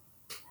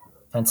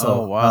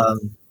 Oh wow.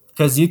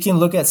 Because you can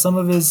look at some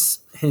of his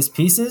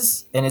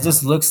pieces and it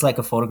just looks like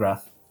a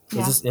photograph.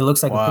 Yeah. It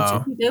looks like a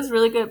picture. He does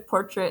really good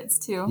portraits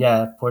too.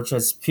 Yeah,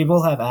 portraits.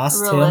 People have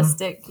asked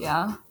realistic,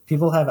 him.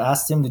 People have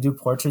asked him to do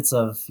portraits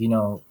of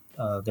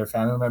their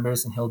family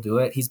members, and he'll do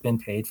it. He's been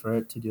paid for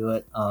it to do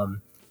it.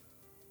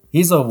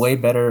 He's a way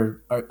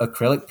better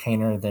acrylic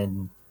painter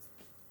than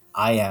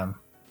I am.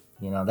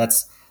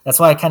 That's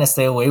why I kind of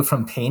stay away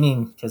from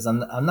painting, because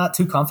I'm not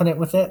too confident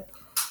with it.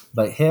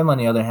 But him, on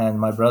the other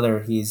hand, my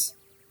brother, he's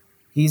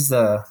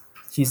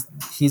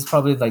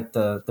probably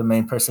the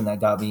main person that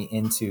got me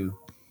into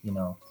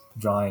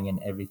drawing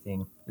and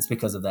everything. It's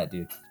because of that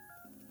dude.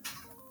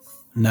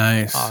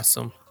 Nice.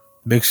 Awesome.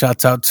 Big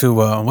shouts out to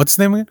what's his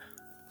name again?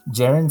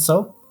 Jaren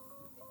So.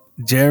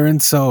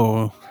 Jaren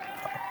So.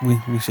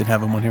 We should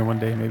have him on here one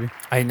day, maybe.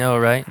 I know,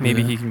 right?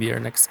 Maybe he can be our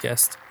next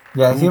guest.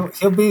 Yeah,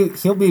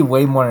 he'll be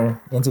way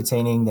more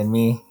entertaining than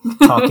me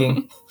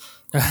talking.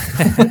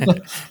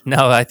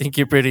 No, I think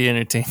you're pretty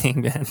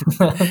entertaining, man.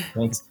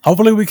 Thanks.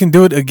 Hopefully we can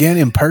do it again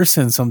in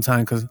person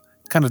sometime, because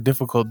it's kind of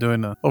difficult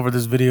doing over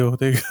this video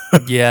thing.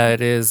 Yeah,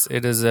 it is.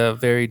 It is a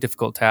very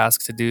difficult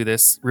task to do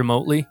this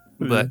remotely,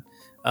 but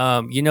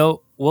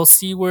we'll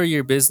see where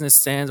your business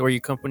stands, where your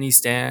company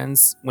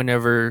stands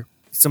whenever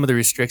some of the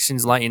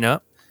restrictions lighten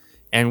up.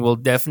 And we'll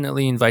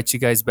definitely invite you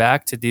guys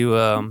back to do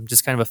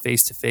just kind of a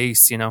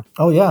face-to-face,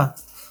 Oh, yeah.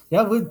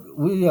 Yeah, we'd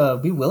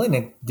be willing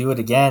to do it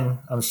again.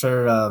 I'm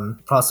sure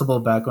possible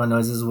background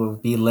noises will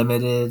be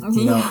limited,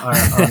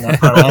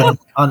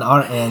 on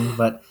our end.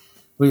 But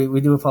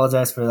we do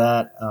apologize for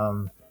that.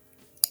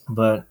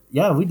 But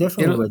yeah, we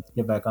definitely would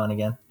get back on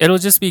again. It'll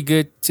just be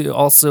good to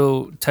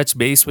also touch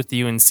base with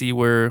you and see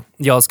where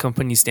y'all's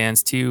company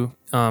stands too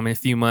in a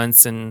few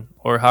months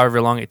or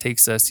however long it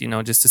takes us,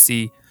 just to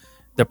see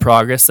the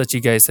progress that you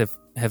guys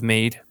have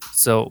made.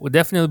 So we'll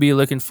definitely be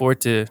looking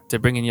forward to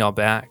bringing y'all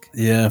back.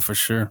 Yeah, for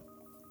sure.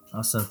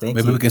 Awesome. Thank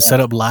you. Maybe we can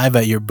set up live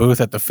at your booth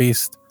at the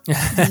feast.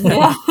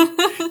 Yeah.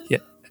 Yeah.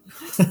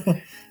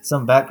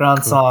 Some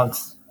background Cool.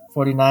 songs.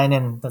 49,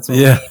 and that's what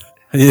Yeah.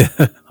 Yeah.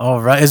 All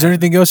right. Is there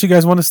anything else you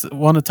guys want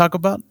to talk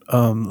about?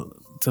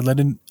 To let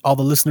in all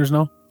the listeners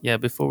know. Yeah,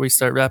 before we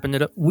start wrapping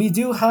it up. we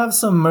do have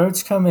some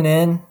merch coming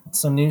in,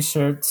 some new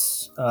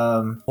shirts.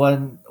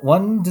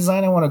 One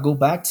design I want to go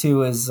back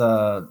to is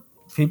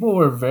people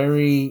were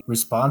very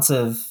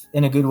responsive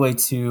in a good way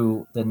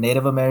to the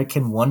Native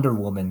American Wonder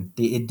Woman,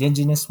 the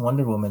indigenous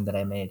Wonder Woman that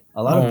I made.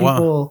 A lot of Oh, wow.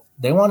 people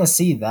they want to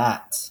see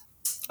that.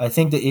 I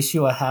think the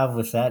issue I have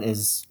with that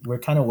is we're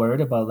kind of worried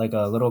about like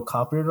a little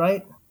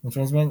copyright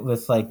infringement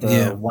with like the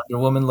Yeah. Wonder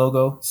Woman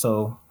logo.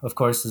 So of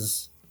course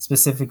is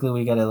specifically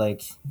we gotta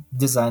like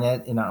design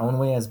it in our own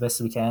way as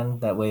best we can.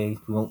 That way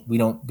we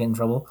don't get in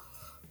trouble.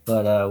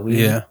 But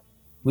Yeah.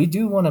 we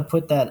do want to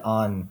put that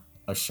on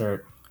a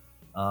shirt.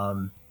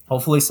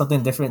 Hopefully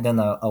something different than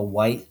a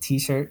white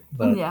T-shirt,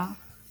 but Yeah.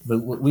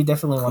 we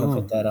definitely want Cool.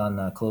 to put that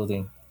on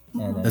clothing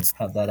and then That's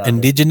have that out there.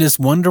 Indigenous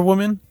Wonder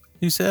Woman,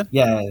 you said?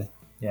 Yeah,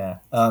 yeah.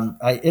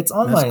 It's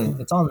on That's my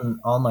cool. it's on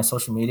all my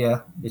social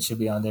media. It should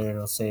be on there.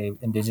 It'll say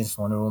Indigenous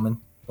Wonder Woman,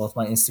 both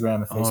my Instagram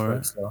and All Facebook.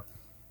 right. So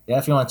yeah,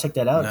 if you want to check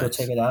that out, go Nice.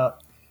 check it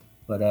out.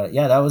 But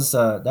yeah, that was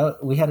that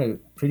we had a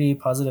pretty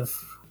positive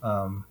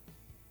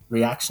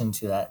reaction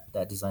to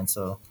that design.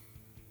 So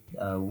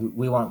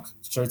we want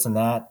shirts and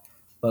that,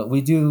 but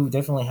we do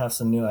definitely have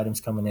some new items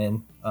coming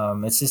in.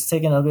 It's just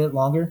taking a bit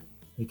longer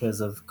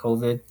because of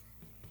COVID.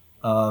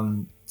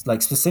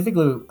 Like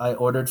specifically, I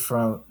ordered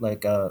from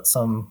like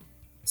some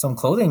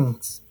clothing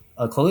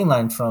a clothing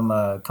line from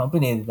a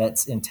company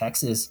that's in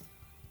Texas,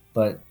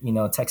 but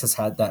Texas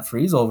had that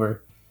freeze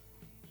over,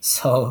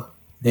 so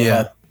they Yeah.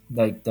 had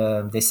like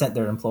they sent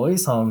their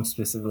employees home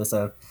specifically.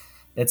 So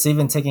it's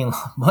even taking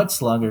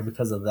much longer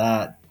because of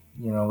that,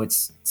 which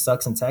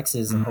sucks in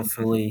Texas, and Mhm.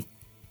 hopefully,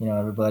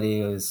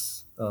 everybody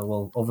is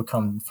will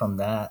overcome from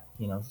that,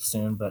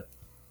 soon. But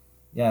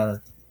yeah,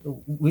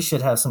 we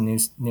should have some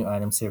new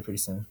items here pretty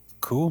soon.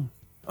 Cool.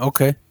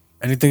 Okay.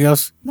 Anything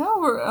else? No,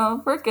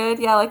 we're good.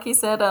 Yeah, like you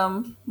said,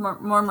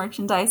 more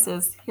merchandise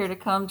is here to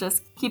come.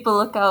 Just keep a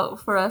lookout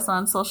for us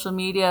on social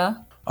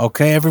media.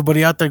 Okay,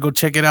 everybody out there, go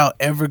check it out.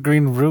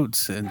 Evergreen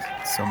Roots and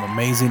some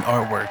amazing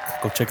artwork.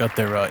 Go check out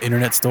their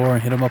internet store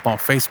and hit them up on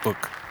Facebook.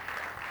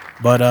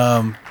 But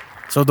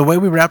so the way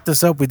we wrap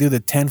this up, we do the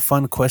 10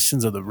 fun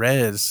questions of the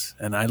res,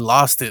 and I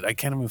lost it. I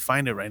can't even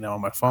find it right now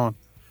on my phone.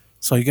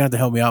 So you're gonna have to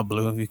help me out,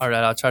 Blue. All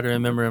right, I'll try to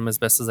remember them as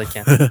best as I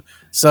can.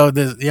 So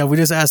we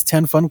just asked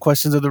 10 fun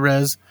questions of the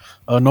res.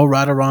 No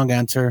right or wrong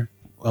answer.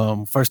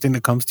 First thing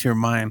that comes to your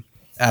mind,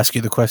 ask you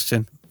the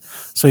question.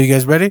 So you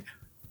guys ready?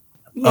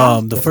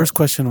 Yeah. The first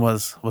question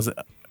was it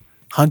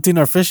hunting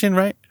or fishing,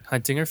 right?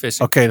 Hunting or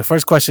fishing? Okay, the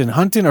first question,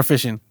 hunting or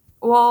fishing?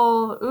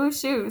 Well, ooh,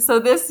 shoot. So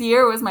this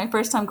year was my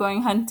first time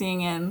going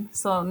hunting, and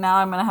so now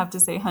I'm gonna have to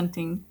say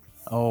hunting.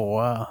 Oh,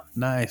 wow.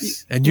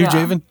 Nice. And you, Yeah.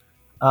 Javen?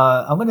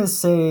 I'm gonna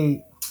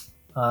say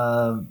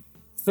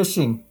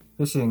fishing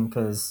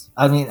because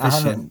I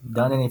haven't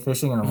done any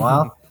fishing in a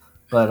while,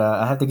 but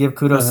I have to give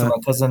kudos to my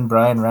cousin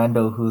Brian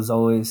Rando, who's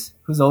always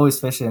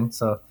fishing.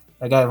 So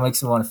that guy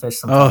makes me want to fish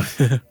sometimes.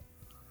 Oh,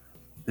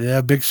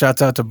 yeah, big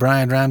shouts out to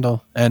Brian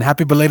Randall. And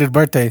happy belated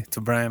birthday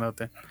to Brian out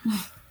there,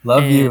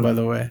 Love And- you. by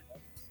the way.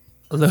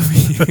 Love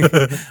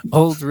you.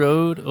 Old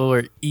Road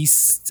or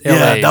East LA?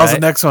 Yeah, that was the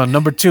right? next one.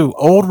 Number 2,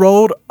 Old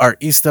Road or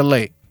East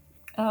LA?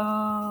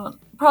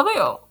 Probably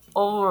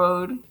Old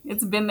Road.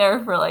 It's been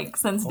there for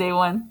since day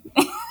one.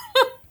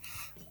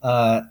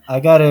 I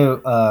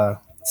gotta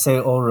say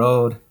Old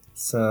Road,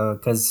 so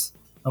because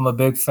I'm a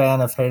big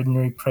fan of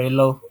Henry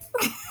Prelo.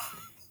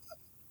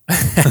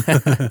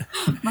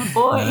 My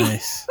boy.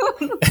 Nice.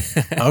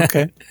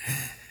 Okay.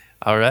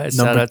 All right,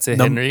 shout out to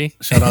Henry.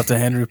 Shout out to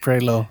Henry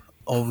Prelo.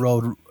 Old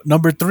Road.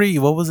 Number 3,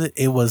 what was it?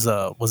 It was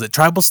it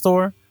Tribal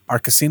Store or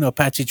Casino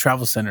Apache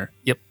Travel Center?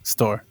 Yep.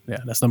 Store. Yeah,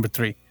 that's number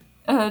 3.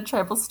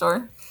 Tribal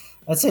store.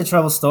 I'd say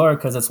Travel Store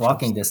because it's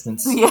walking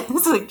distance. Yeah,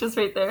 it's just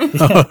right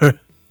there.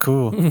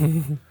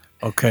 Cool.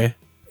 Okay.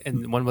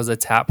 And one was a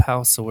tap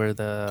house where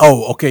the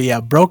Oh, okay,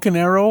 yeah. Broken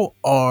Arrow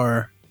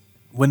or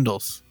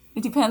Windows?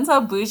 It depends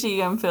how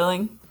bougie I'm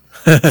feeling.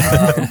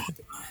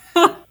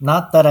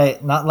 Not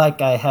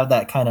like I have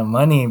that kind of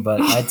money, but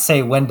I'd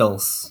say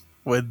Windows.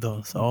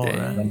 Windows. All Dang.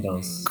 right.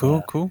 Windows. Cool,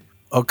 Yeah. cool.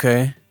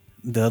 Okay.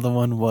 The other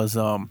one was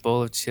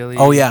bowl of chili.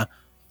 oh yeah.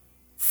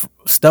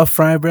 Stuffed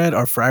fry bread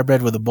or fry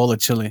bread with a bowl of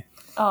chili.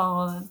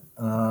 Oh,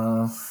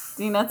 Uh,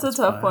 Dean, that's a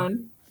tough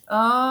fine.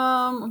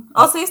 one.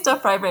 I'll say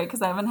stuffed fried bread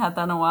because I haven't had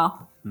that in a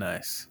while.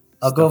 Nice.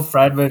 I'll go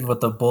fried bread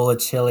with a bowl of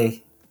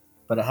chili,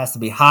 but it has to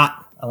be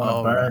hot. I want to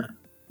All burn.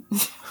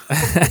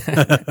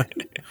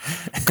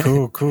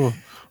 Cool.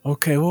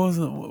 Okay, what was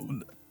it?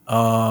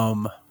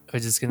 We're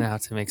just gonna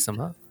have to make some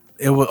up.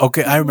 It was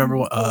okay. I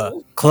remember.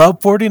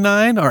 Club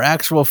 49 or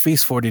actual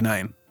Feast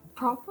 49.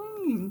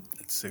 Probably.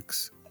 That's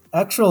 6.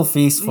 Actual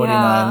Feast 49.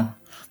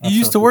 Yeah. You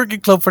used to work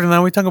at Club 49.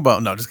 What are you talking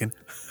about? No, just kidding.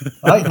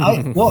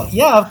 Well,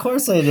 yeah, of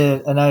course I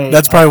did, and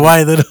That's probably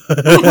why. Then.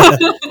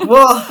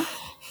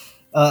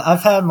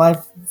 I've had my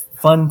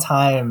fun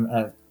time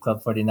at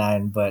Club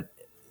 49, but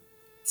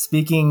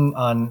speaking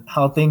on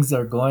how things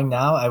are going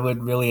now, I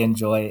would really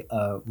enjoy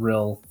a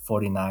real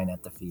 49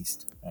 at the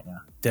feast right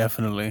now.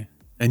 Definitely.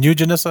 And you,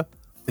 Janessa?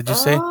 Did you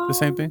say the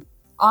same thing?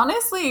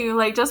 Honestly,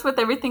 like just with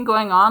everything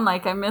going on,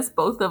 like I miss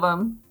both of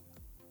them,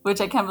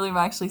 which I can't believe I'm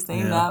actually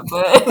saying that,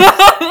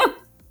 but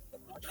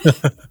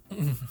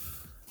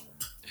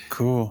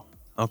Cool.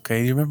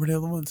 Okay, you remember the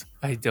other ones?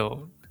 I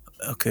don't.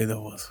 Okay, that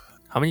was.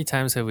 How many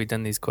times have we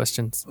done these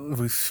questions?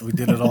 We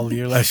did it all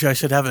year last year. I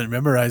should have it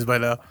memorized by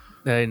now.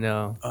 I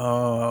know.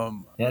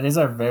 Yeah, these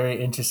are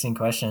very interesting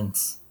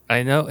questions.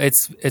 I know.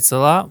 It's a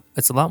lot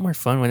more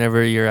fun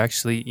whenever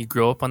you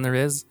grow up on the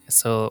Riz.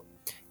 So,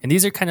 and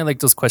these are kind of like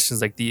those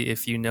questions, like the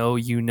if you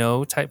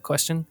know type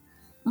question,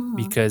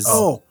 because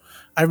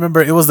I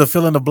remember it was the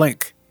fill in the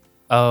blank.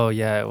 Oh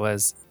yeah, it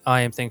was.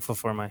 I am thankful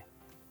for my.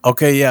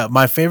 Okay, yeah.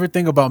 My favorite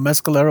thing about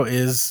Mescalero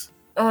is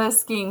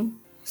skiing.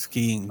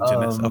 Skiing,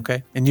 Janessa.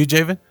 Okay, and you,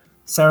 Javen?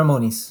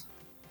 Ceremonies.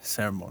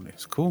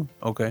 Cool.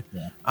 Okay.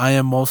 Yeah. I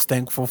am most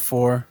thankful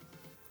for.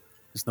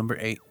 It's number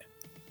 8.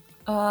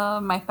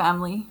 My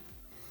family.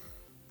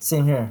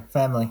 Same here.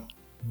 Family.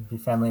 Be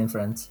family and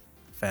friends.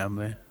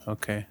 Family.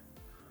 Okay.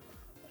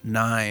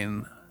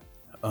 9.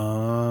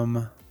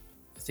 The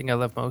thing I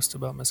love most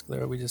about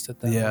Mescalero, we just did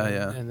that. Yeah, one.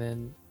 yeah. And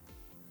then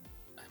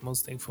I'm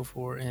most thankful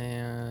for,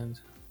 and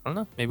I don't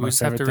know. Maybe My we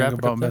just have to favorite wrap thing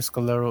it up. about there.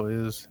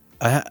 Mescalero is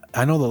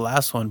I know the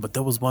last one, but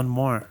there was one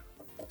more.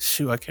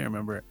 Shoot, I can't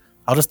remember it.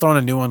 I'll just throw in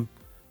a new one.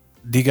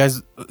 Do you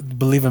guys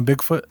believe in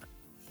Bigfoot?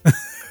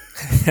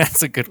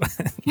 That's a good one.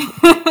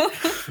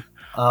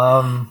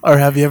 Or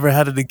have you ever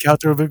had an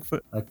encounter with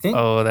Bigfoot? I think.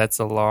 Oh, that's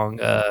a long.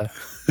 That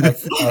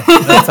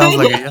sounds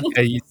like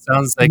a yes. It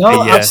sounds like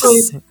No, a yes.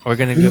 actually- We're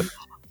gonna go.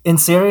 In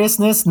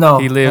seriousness, no.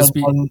 He lives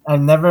I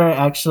never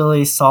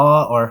actually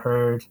saw or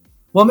heard.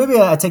 Well, maybe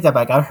I take that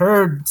back. I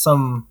heard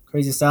some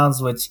crazy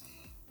sounds, which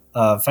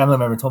a family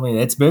member told me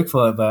it's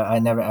Bigfoot, but I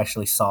never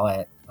actually saw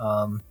it.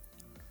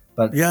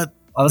 But Yeah,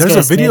 I was there's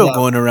gonna a say video that-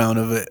 going around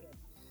of it.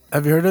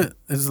 Have you heard it?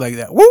 It's like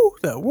that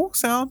woo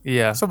sound.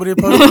 Yeah, Somebody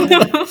posted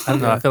it. I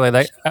don't know. I feel like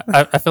that.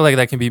 I feel like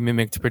that can be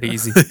mimicked pretty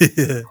easy.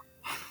 Yeah.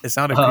 It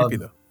sounded creepy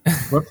though.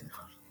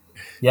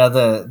 Yeah,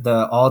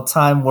 the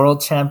all-time world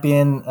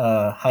champion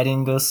hide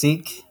and go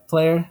seek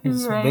player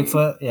is Right.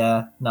 Bigfoot.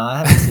 Yeah, no,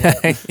 I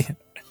haven't seen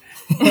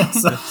it.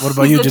 So, What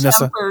about you, He's a Janessa?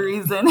 champ for a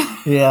reason.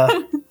 yeah,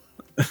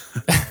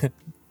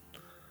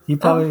 he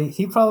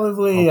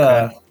probably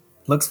Okay.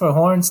 looks for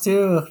horns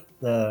too.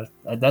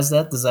 That's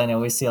that design I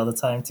always see all the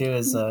time too.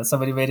 Is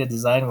somebody made a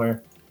design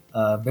where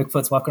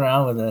Bigfoot's walking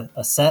around with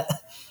a set.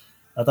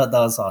 I thought that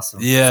was awesome.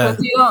 Yeah.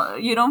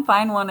 If you don't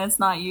find one, it's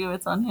not you,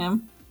 it's on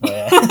him. Oh,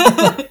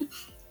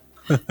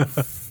 yeah.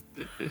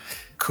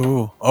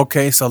 Cool.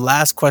 Okay, so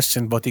last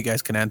question. Both you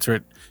guys can answer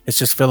it. It's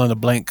just fill in the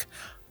blank.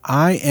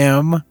 I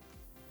am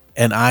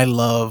and I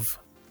love.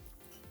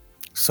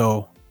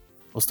 So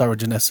we'll start with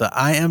Janessa.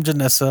 I am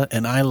Janessa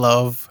and I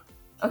love.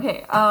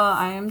 Okay,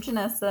 I am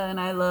Janessa and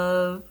I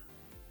love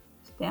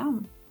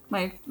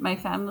my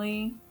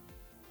family.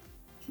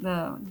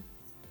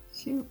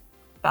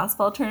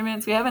 Basketball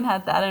tournaments. We haven't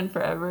had that in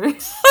forever.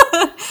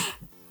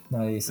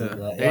 No, you said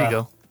that. There yeah. you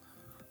go.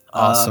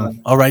 Awesome.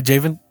 All right,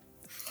 Javen.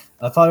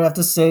 I probably have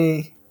to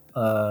say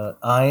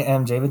I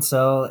am Javen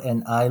So,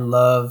 and I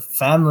love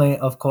family,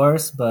 of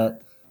course,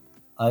 but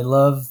I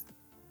love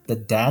the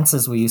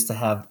dances we used to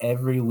have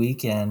every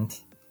weekend.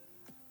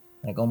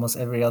 Like almost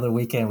every other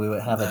weekend, we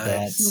would have a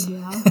dance.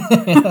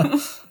 Yeah.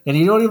 And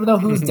you don't even know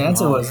whose dance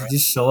it was. You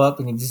just show up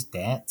and you just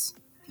dance.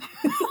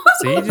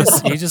 So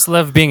you just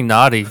love being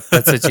naughty.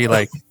 That's what you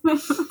like.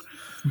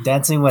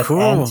 Dancing with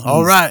Cool. aunties.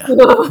 All right.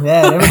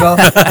 Yeah, there we go.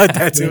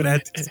 That's what I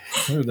did.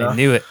 There we I go.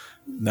 knew it.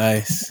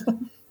 Nice.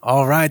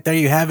 All right, there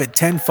you have it.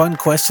 10 fun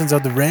questions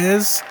of the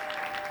Riz.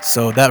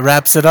 So that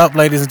wraps it up,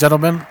 ladies and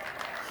gentlemen.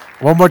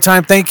 One more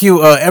time, thank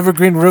you,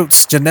 Evergreen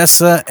Roots,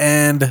 Janessa,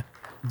 and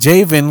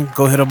Javen.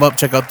 Go hit them up,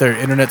 check out their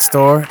internet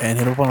store, and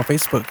hit them up on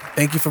Facebook.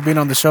 Thank you for being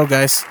on the show,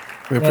 guys.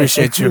 We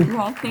appreciate thank you.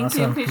 Yeah, thank you.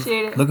 Awesome.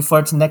 Appreciate it. Looking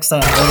forward to next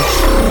time.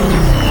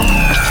 Later.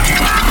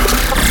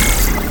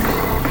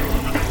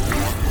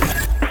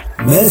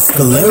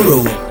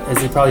 Mescalero.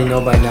 As you probably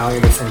know by now,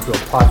 you're listening to a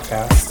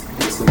podcast.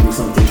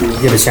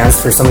 Give a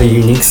chance for some of the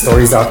unique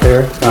stories out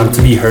there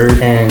to be heard,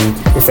 and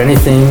if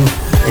anything,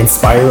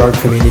 inspire our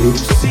community.